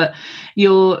hyperbolic, but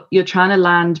you're trying to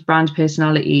land brand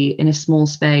personality in a small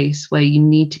space where you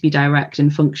need to be direct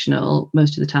and functional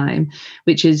most of the time,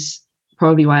 which is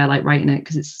probably why I like writing it,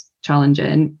 because it's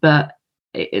challenging. But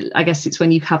I guess it's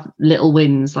when you have little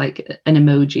wins like an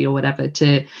emoji or whatever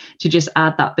to just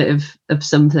add that bit of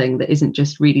something that isn't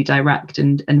just really direct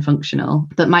and functional.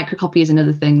 But microcopy is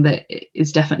another thing that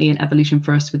is definitely an evolution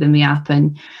for us within the app,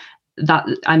 and that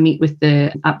I meet with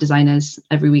the app designers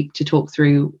every week to talk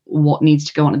through what needs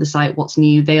to go onto the site, what's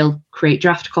new. They'll create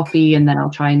draft copy and then I'll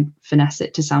try and finesse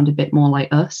it to sound a bit more like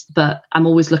us. But I'm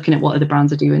always looking at what other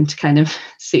brands are doing to kind of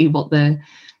see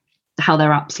how their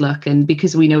apps look. And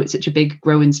because we know it's such a big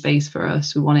growing space for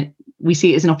us, we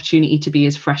see it as an opportunity to be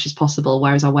as fresh as possible,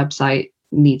 whereas our website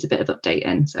needs a bit of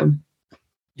updating. So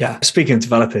yeah, speaking of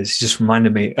developers, you just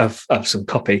reminded me of some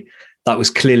copy that was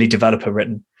clearly developer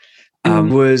written.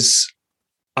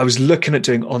 I was looking at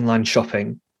doing online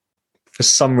shopping. For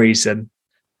some reason,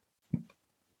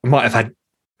 I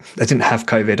didn't have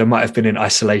COVID. I might have been in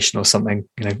isolation or something,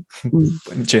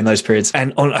 during those periods.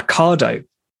 And on Ocado,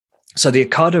 so the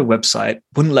Ocado website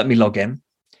wouldn't let me log in.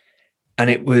 And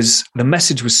the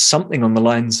message was something on the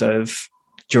lines of,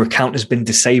 your account has been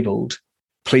disabled.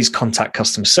 Please contact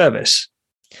customer service.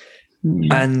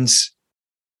 And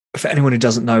for anyone who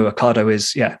doesn't know, Ocado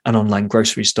is, an online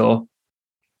grocery store.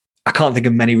 I can't think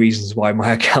of many reasons why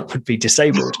my account would be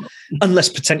disabled, unless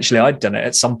potentially I'd done it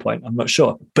at some point. I'm not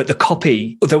sure. But the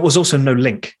copy, there was also no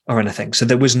link or anything. So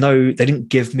they didn't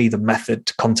give me the method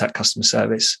to contact customer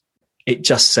service. It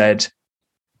just said,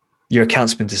 your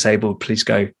account's been disabled. Please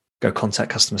go contact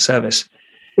customer service.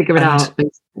 Figure it out.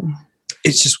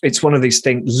 it's one of these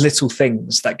little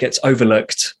things that gets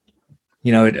overlooked.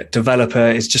 A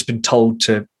developer has just been told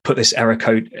to put this error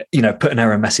code, put an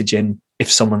error message in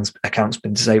if someone's account's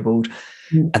been disabled,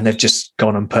 and they've just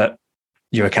gone and put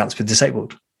your account's been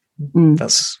disabled.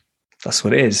 That's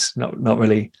what it is. Not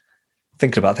really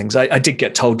thinking about things. I did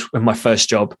get told in my first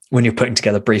job, when you're putting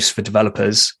together briefs for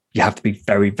developers, you have to be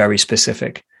very, very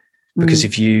specific, because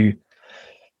if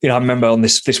I remember on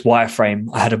this wireframe,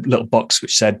 I had a little box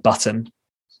which said button.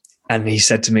 And he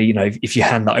said to me, if you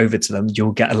hand that over to them,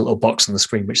 you'll get a little box on the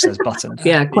screen which says button.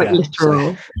 Quite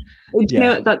literal.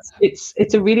 So,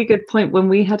 it's a really good point. When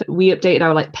we updated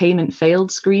our payment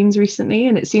failed screens recently,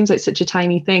 and it seems like such a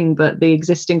tiny thing, but the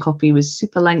existing copy was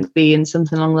super lengthy and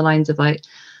something along the lines of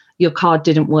your card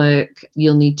didn't work,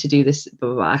 you'll need to do this, blah,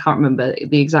 blah, blah. I can't remember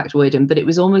the exact wording, but it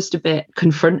was almost a bit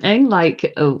confronting,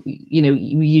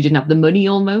 you didn't have the money,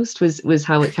 almost was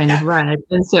how it kind of read.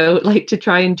 And so to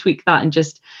try and tweak that and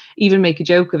just even make a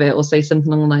joke of it, or say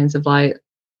something along the lines of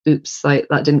oops, that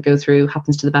didn't go through,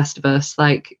 happens to the best of us,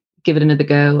 give it another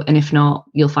go, and if not,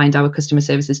 you'll find our customer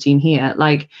services team here.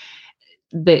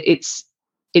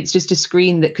 It's just a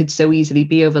screen that could so easily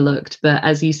be overlooked. But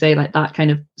as you say, that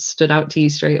kind of stood out to you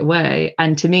straight away.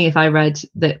 And to me, if I read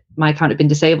that my account had been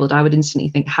disabled, I would instantly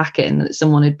think hacking, that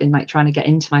someone had been trying to get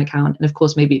into my account. And of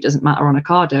course, maybe it doesn't matter on a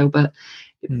Cardo, but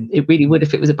it really would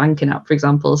if it was a banking app, for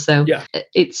example. So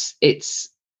it's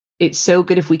so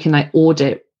good if we can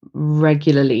audit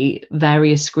regularly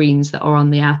various screens that are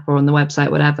on the app or on the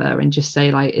website, whatever, and just say,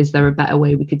 is there a better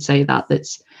way we could say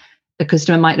that's the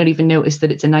customer might not even notice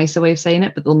that it's a nicer way of saying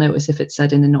it, but they'll notice if it's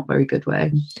said in a not very good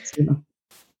way. So.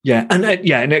 And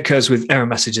it occurs with error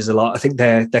messages a lot. I think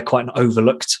they're quite an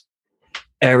overlooked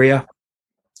area.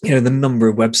 The number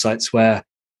of websites where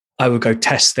I would go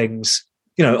test things.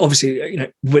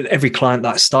 Obviously, with every client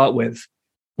that I start with,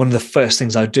 one of the first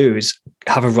things I do is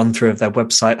have a run through of their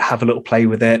website, have a little play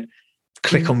with it,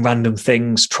 click on random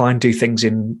things, try and do things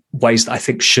in ways that I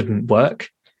think shouldn't work,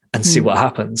 and see what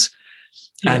happens.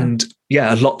 And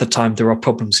a lot of the time there are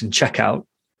problems in checkout.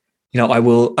 I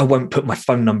won't put my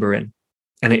phone number in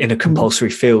a compulsory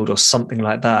field or something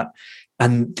like that.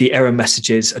 And the error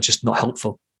messages are just not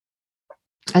helpful.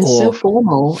 And so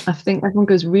formal. I think everyone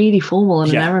goes really formal on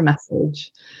an error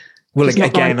message. Well,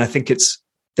 again, I think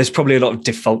there's probably a lot of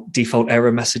default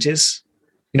error messages.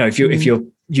 If you're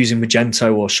using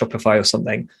Magento or Shopify or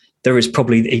something, there is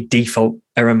probably a default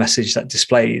error message that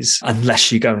displays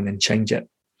unless you go in and change it.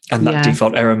 And that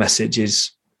default error message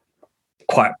is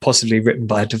quite possibly written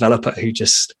by a developer who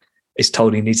just is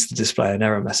told he needs to display an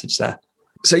error message there.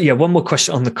 So one more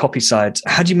question on the copy side.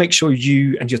 How do you make sure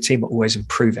you and your team are always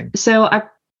improving? So I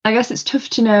guess it's tough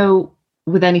to know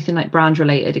with anything brand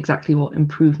related exactly what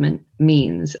improvement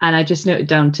means. And I just noted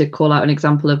down to call out an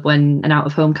example of when an out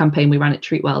of home campaign we ran at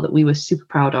Treatwell that we were super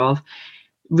proud of.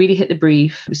 Really hit the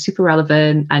brief, it was super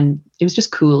relevant, and it was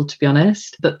just cool, to be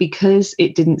honest. But because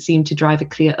it didn't seem to drive a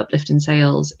clear uplift in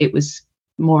sales, it was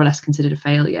more or less considered a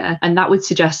failure. And that would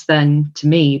suggest then to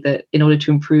me that in order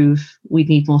to improve, we'd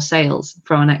need more sales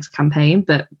for our next campaign.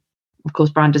 But of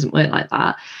course, brand doesn't work like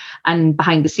that. And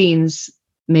behind the scenes,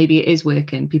 maybe it is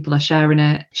working. People are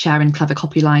sharing clever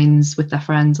copy lines with their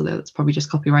friends, although it's probably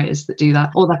just copywriters that do that.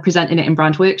 Or they're presenting it in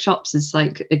brand workshops is a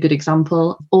good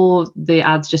example. Or the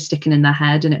ad's just sticking in their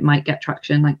head and it might get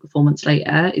traction 4 months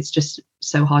later. It's just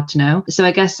so hard to know. So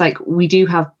I guess we do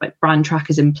have brand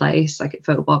trackers in place, at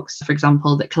Photobox, for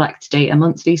example, that collect data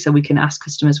monthly. So we can ask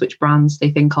customers which brands they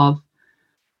think of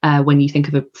when you think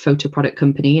of a photo product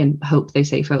company and hope they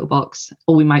say Photobox.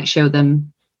 Or we might show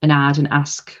them an ad and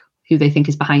ask who they think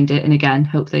is behind it, and again,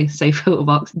 hope they say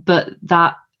Photobox. But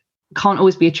that can't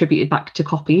always be attributed back to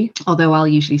copy, although I'll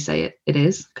usually say it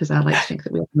is, because I like to think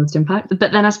that we have the most impact.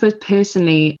 But then I suppose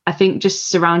personally, I think just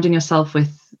surrounding yourself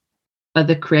with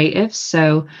other creatives.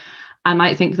 So I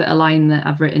might think that a line that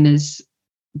I've written is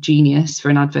genius for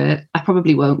an advert. I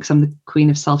probably won't, because I'm the queen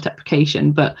of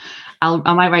self-deprecation, but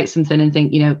I might write something and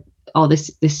think, oh,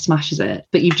 this smashes it.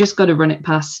 But you've just got to run it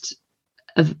past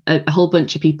a whole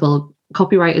bunch of people,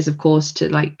 copywriters, of course,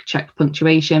 to check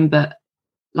punctuation, but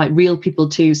real people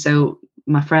too. So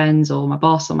my friends or my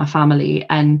boss or my family,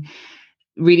 and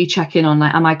really check in on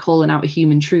am I calling out a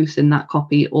human truth in that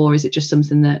copy, or is it just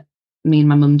something that me and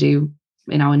my mum do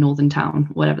in our northern town,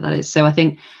 whatever that is. So I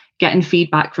think getting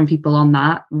feedback from people on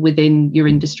that within your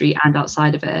industry and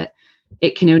outside of it,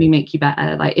 it can only make you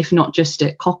better, if not just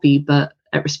at copy, but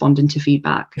at responding to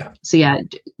feedback. So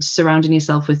surrounding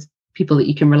yourself with people that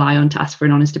you can rely on to ask for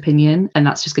an honest opinion, and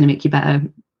that's just going to make you better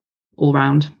all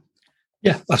round.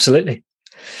 Yeah, absolutely.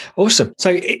 Awesome.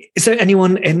 So is there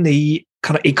anyone in the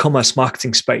kind of e-commerce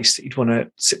marketing space that you'd want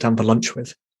to sit down for lunch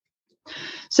with?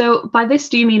 So by this,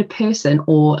 do you mean a person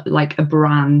or like a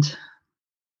brand?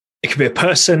 It could be a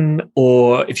person,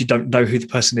 or if you don't know who the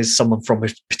person is, someone from a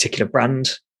particular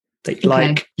brand that you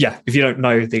like. Yeah, if you don't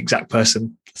know the exact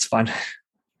person, that's fine.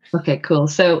 Okay, cool.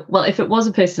 So, well, if it was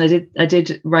a person, I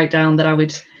did write down that I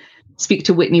would speak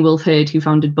to Whitney Wolfe Herd, who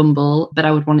founded Bumble, but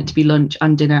I would want it to be lunch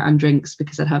and dinner and drinks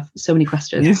because I'd have so many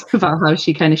questions about how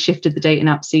she kind of shifted the dating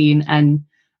app scene and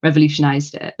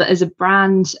revolutionized it. But as a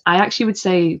brand, I actually would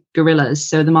say Gorillas.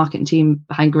 So the marketing team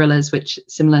behind Gorillas, which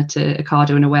similar to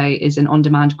Ocado in a way, is an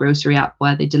on-demand grocery app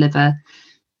where they deliver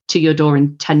to your door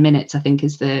in 10 minutes, I think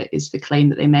is the claim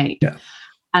that they make. Yeah.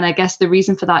 And I guess the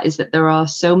reason for that is that there are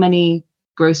so many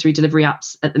grocery delivery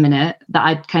apps at the minute that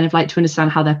I'd kind of like to understand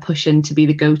how they're pushing to be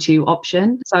the go-to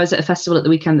option. So I was at a festival at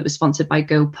the weekend that was sponsored by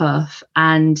GoPuff,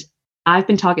 and I've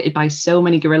been targeted by so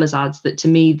many Gorillas ads that to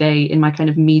me, they, in my kind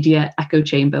of media echo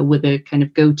chamber, were the kind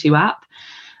of go-to app.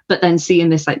 But then seeing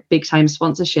this like big time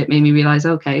sponsorship made me realize,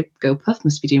 okay, GoPuff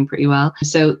must be doing pretty well.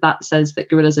 So that says that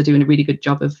Gorillas are doing a really good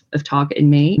job of targeting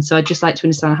me. So I'd just like to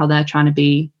understand how they're trying to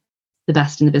be the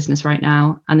best in the business right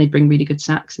now, and they bring really good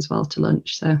snacks as well to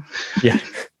lunch. So yeah,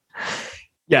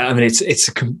 I mean it's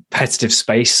a competitive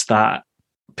space that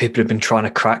people have been trying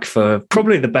to crack for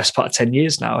probably the best part of 10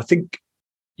 years now. I think,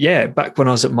 back when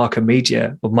I was at Marco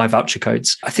Media with My Voucher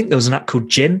Codes, I think there was an app called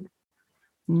Jinn,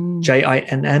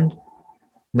 Jinn.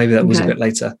 Maybe that was a bit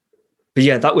later, but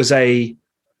yeah, that was the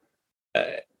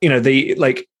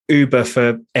like Uber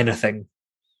for anything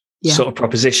sort of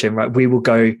proposition, right? We will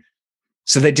go.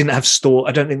 So they didn't have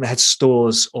I don't think they had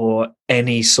stores or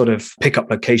any sort of pickup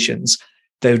locations.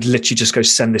 They would literally just go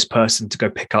send this person to go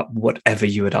pick up whatever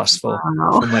you had asked for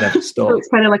from whatever store. So it's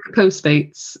kind of like a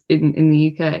Postmates in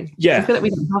the UK. Yeah. I feel like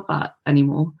we don't have that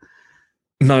anymore.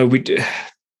 No, we do.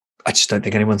 I just don't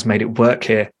think anyone's made it work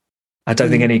here. I don't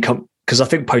think any because I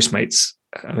think Postmates,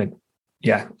 I mean,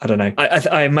 I don't know.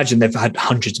 I imagine they've had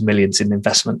hundreds of millions in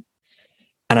investment.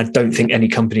 And I don't think any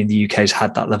company in the UK has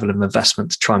had that level of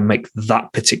investment to try and make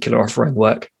that particular offering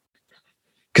work.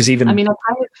 Because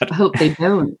I hope they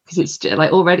don't, because it's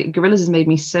like already Gorillas has made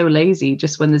me so lazy.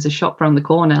 Just when there's a shop around the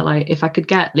corner, like if I could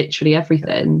get literally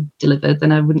everything delivered,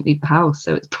 then I wouldn't leave the house.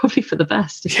 So it's probably for the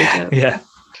best. If they don't. Yeah.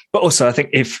 But also, I think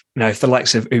if the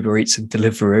likes of Uber Eats and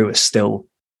Deliveroo are still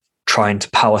trying to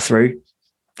power through,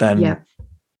 then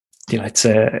it's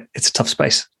a tough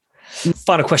space.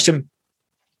 Final question.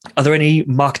 Are there any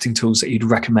marketing tools that you'd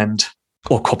recommend,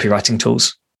 or copywriting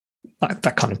tools?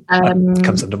 That kind of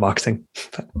comes under marketing.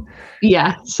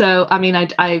 Yeah. So, I mean,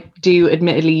 I do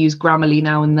admittedly use Grammarly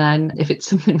now and then if it's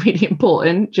something really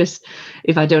important, just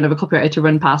if I don't have a copywriter to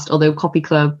run past, although Copy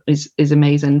Club is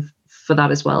amazing for that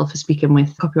as well, for speaking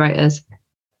with copywriters.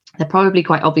 They're probably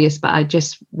quite obvious, but I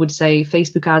just would say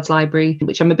Facebook Ads Library,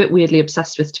 which I'm a bit weirdly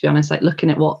obsessed with, to be honest, like looking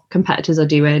at what competitors are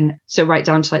doing. So right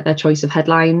down to like their choice of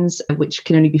headlines, which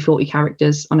can only be 40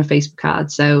 characters on a Facebook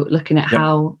ad. So looking at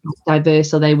how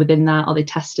diverse are they within that? Are they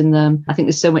testing them? I think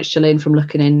there's so much to learn from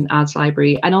looking in Ads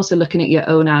Library, and also looking at your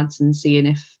own ads and seeing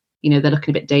if they're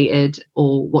looking a bit dated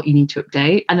or what you need to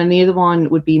update. And then the other one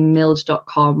would be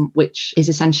Milled.com, which is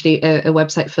essentially a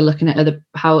website for looking at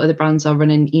how other brands are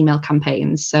running email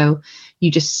campaigns. So you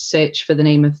just search for the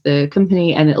name of the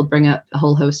company and it'll bring up a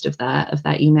whole host of their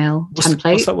email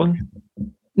template. What's that one?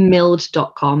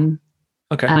 Milled.com.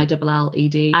 Okay.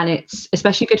 ILLED. And it's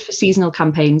especially good for seasonal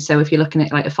campaigns. So if you're looking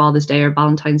at like a Father's Day or a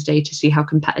Valentine's Day to see how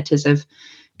competitors have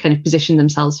kind of position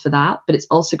themselves for that, but it's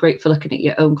also great for looking at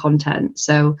your own content.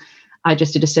 So I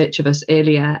just did a search of us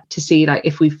earlier to see like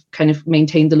if we've kind of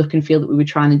maintained the look and feel that we were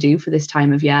trying to do for this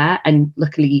time of year, and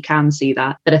luckily you can see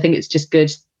that. But I think it's just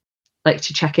good like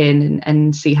to check in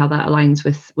and see how that aligns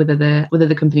with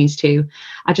other companies too.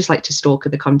 I just like to stalk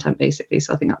the content basically,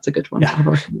 so I think that's a good one to have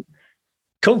a look at.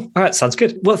 Cool. All right, sounds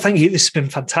good. Well, thank you. This has been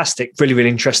fantastic. Really, really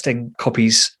interesting.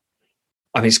 Copies.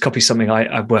 I mean, copy something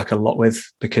I work a lot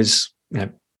with because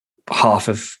half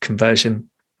of conversion,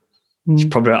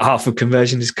 probably about half of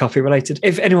conversion is copy related.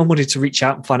 If anyone wanted to reach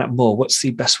out and find out more, what's the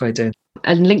best way of doing?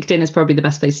 And LinkedIn is probably the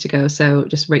best place to go. So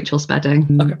just Rachel Spedding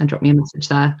and drop me a message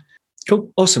there.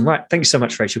 Cool. Awesome. Right. Thank you so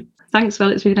much, Rachel. Thanks,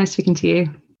 Will. It's really nice speaking to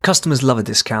you. Customers love a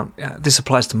discount. This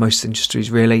applies to most industries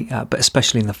really, but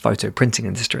especially in the photo printing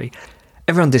industry.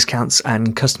 Everyone discounts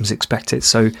and customers expect it,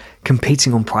 so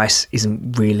competing on price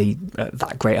isn't really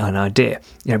that great an idea.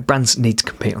 Brands need to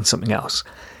compete on something else.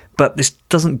 But this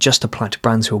doesn't just apply to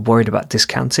brands who are worried about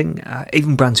discounting.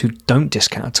 Even brands who don't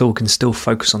discount at all can still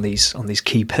focus on these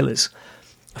key pillars.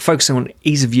 Focusing on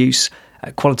ease of use,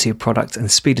 quality of product and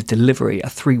speed of delivery are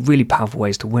three really powerful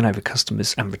ways to win over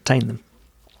customers and retain them.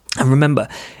 And remember,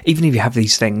 even if you have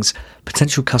these things,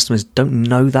 potential customers don't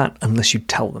know that unless you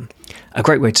tell them. A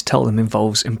great way to tell them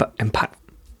involves impactful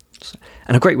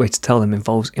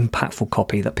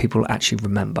copy that people actually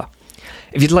remember.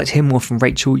 If you'd like to hear more from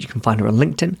Rachel, you can find her on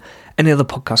LinkedIn. Any other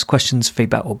podcast questions,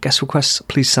 feedback or guest requests,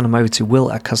 please send them over to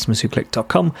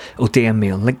will@customerswhoclick.com or DM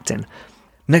me on LinkedIn.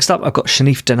 Next up, I've got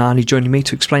Shanif Danani joining me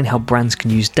to explain how brands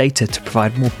can use data to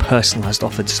provide more personalised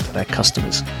offers to their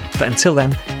customers. But until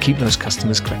then, keep those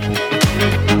customers clicking.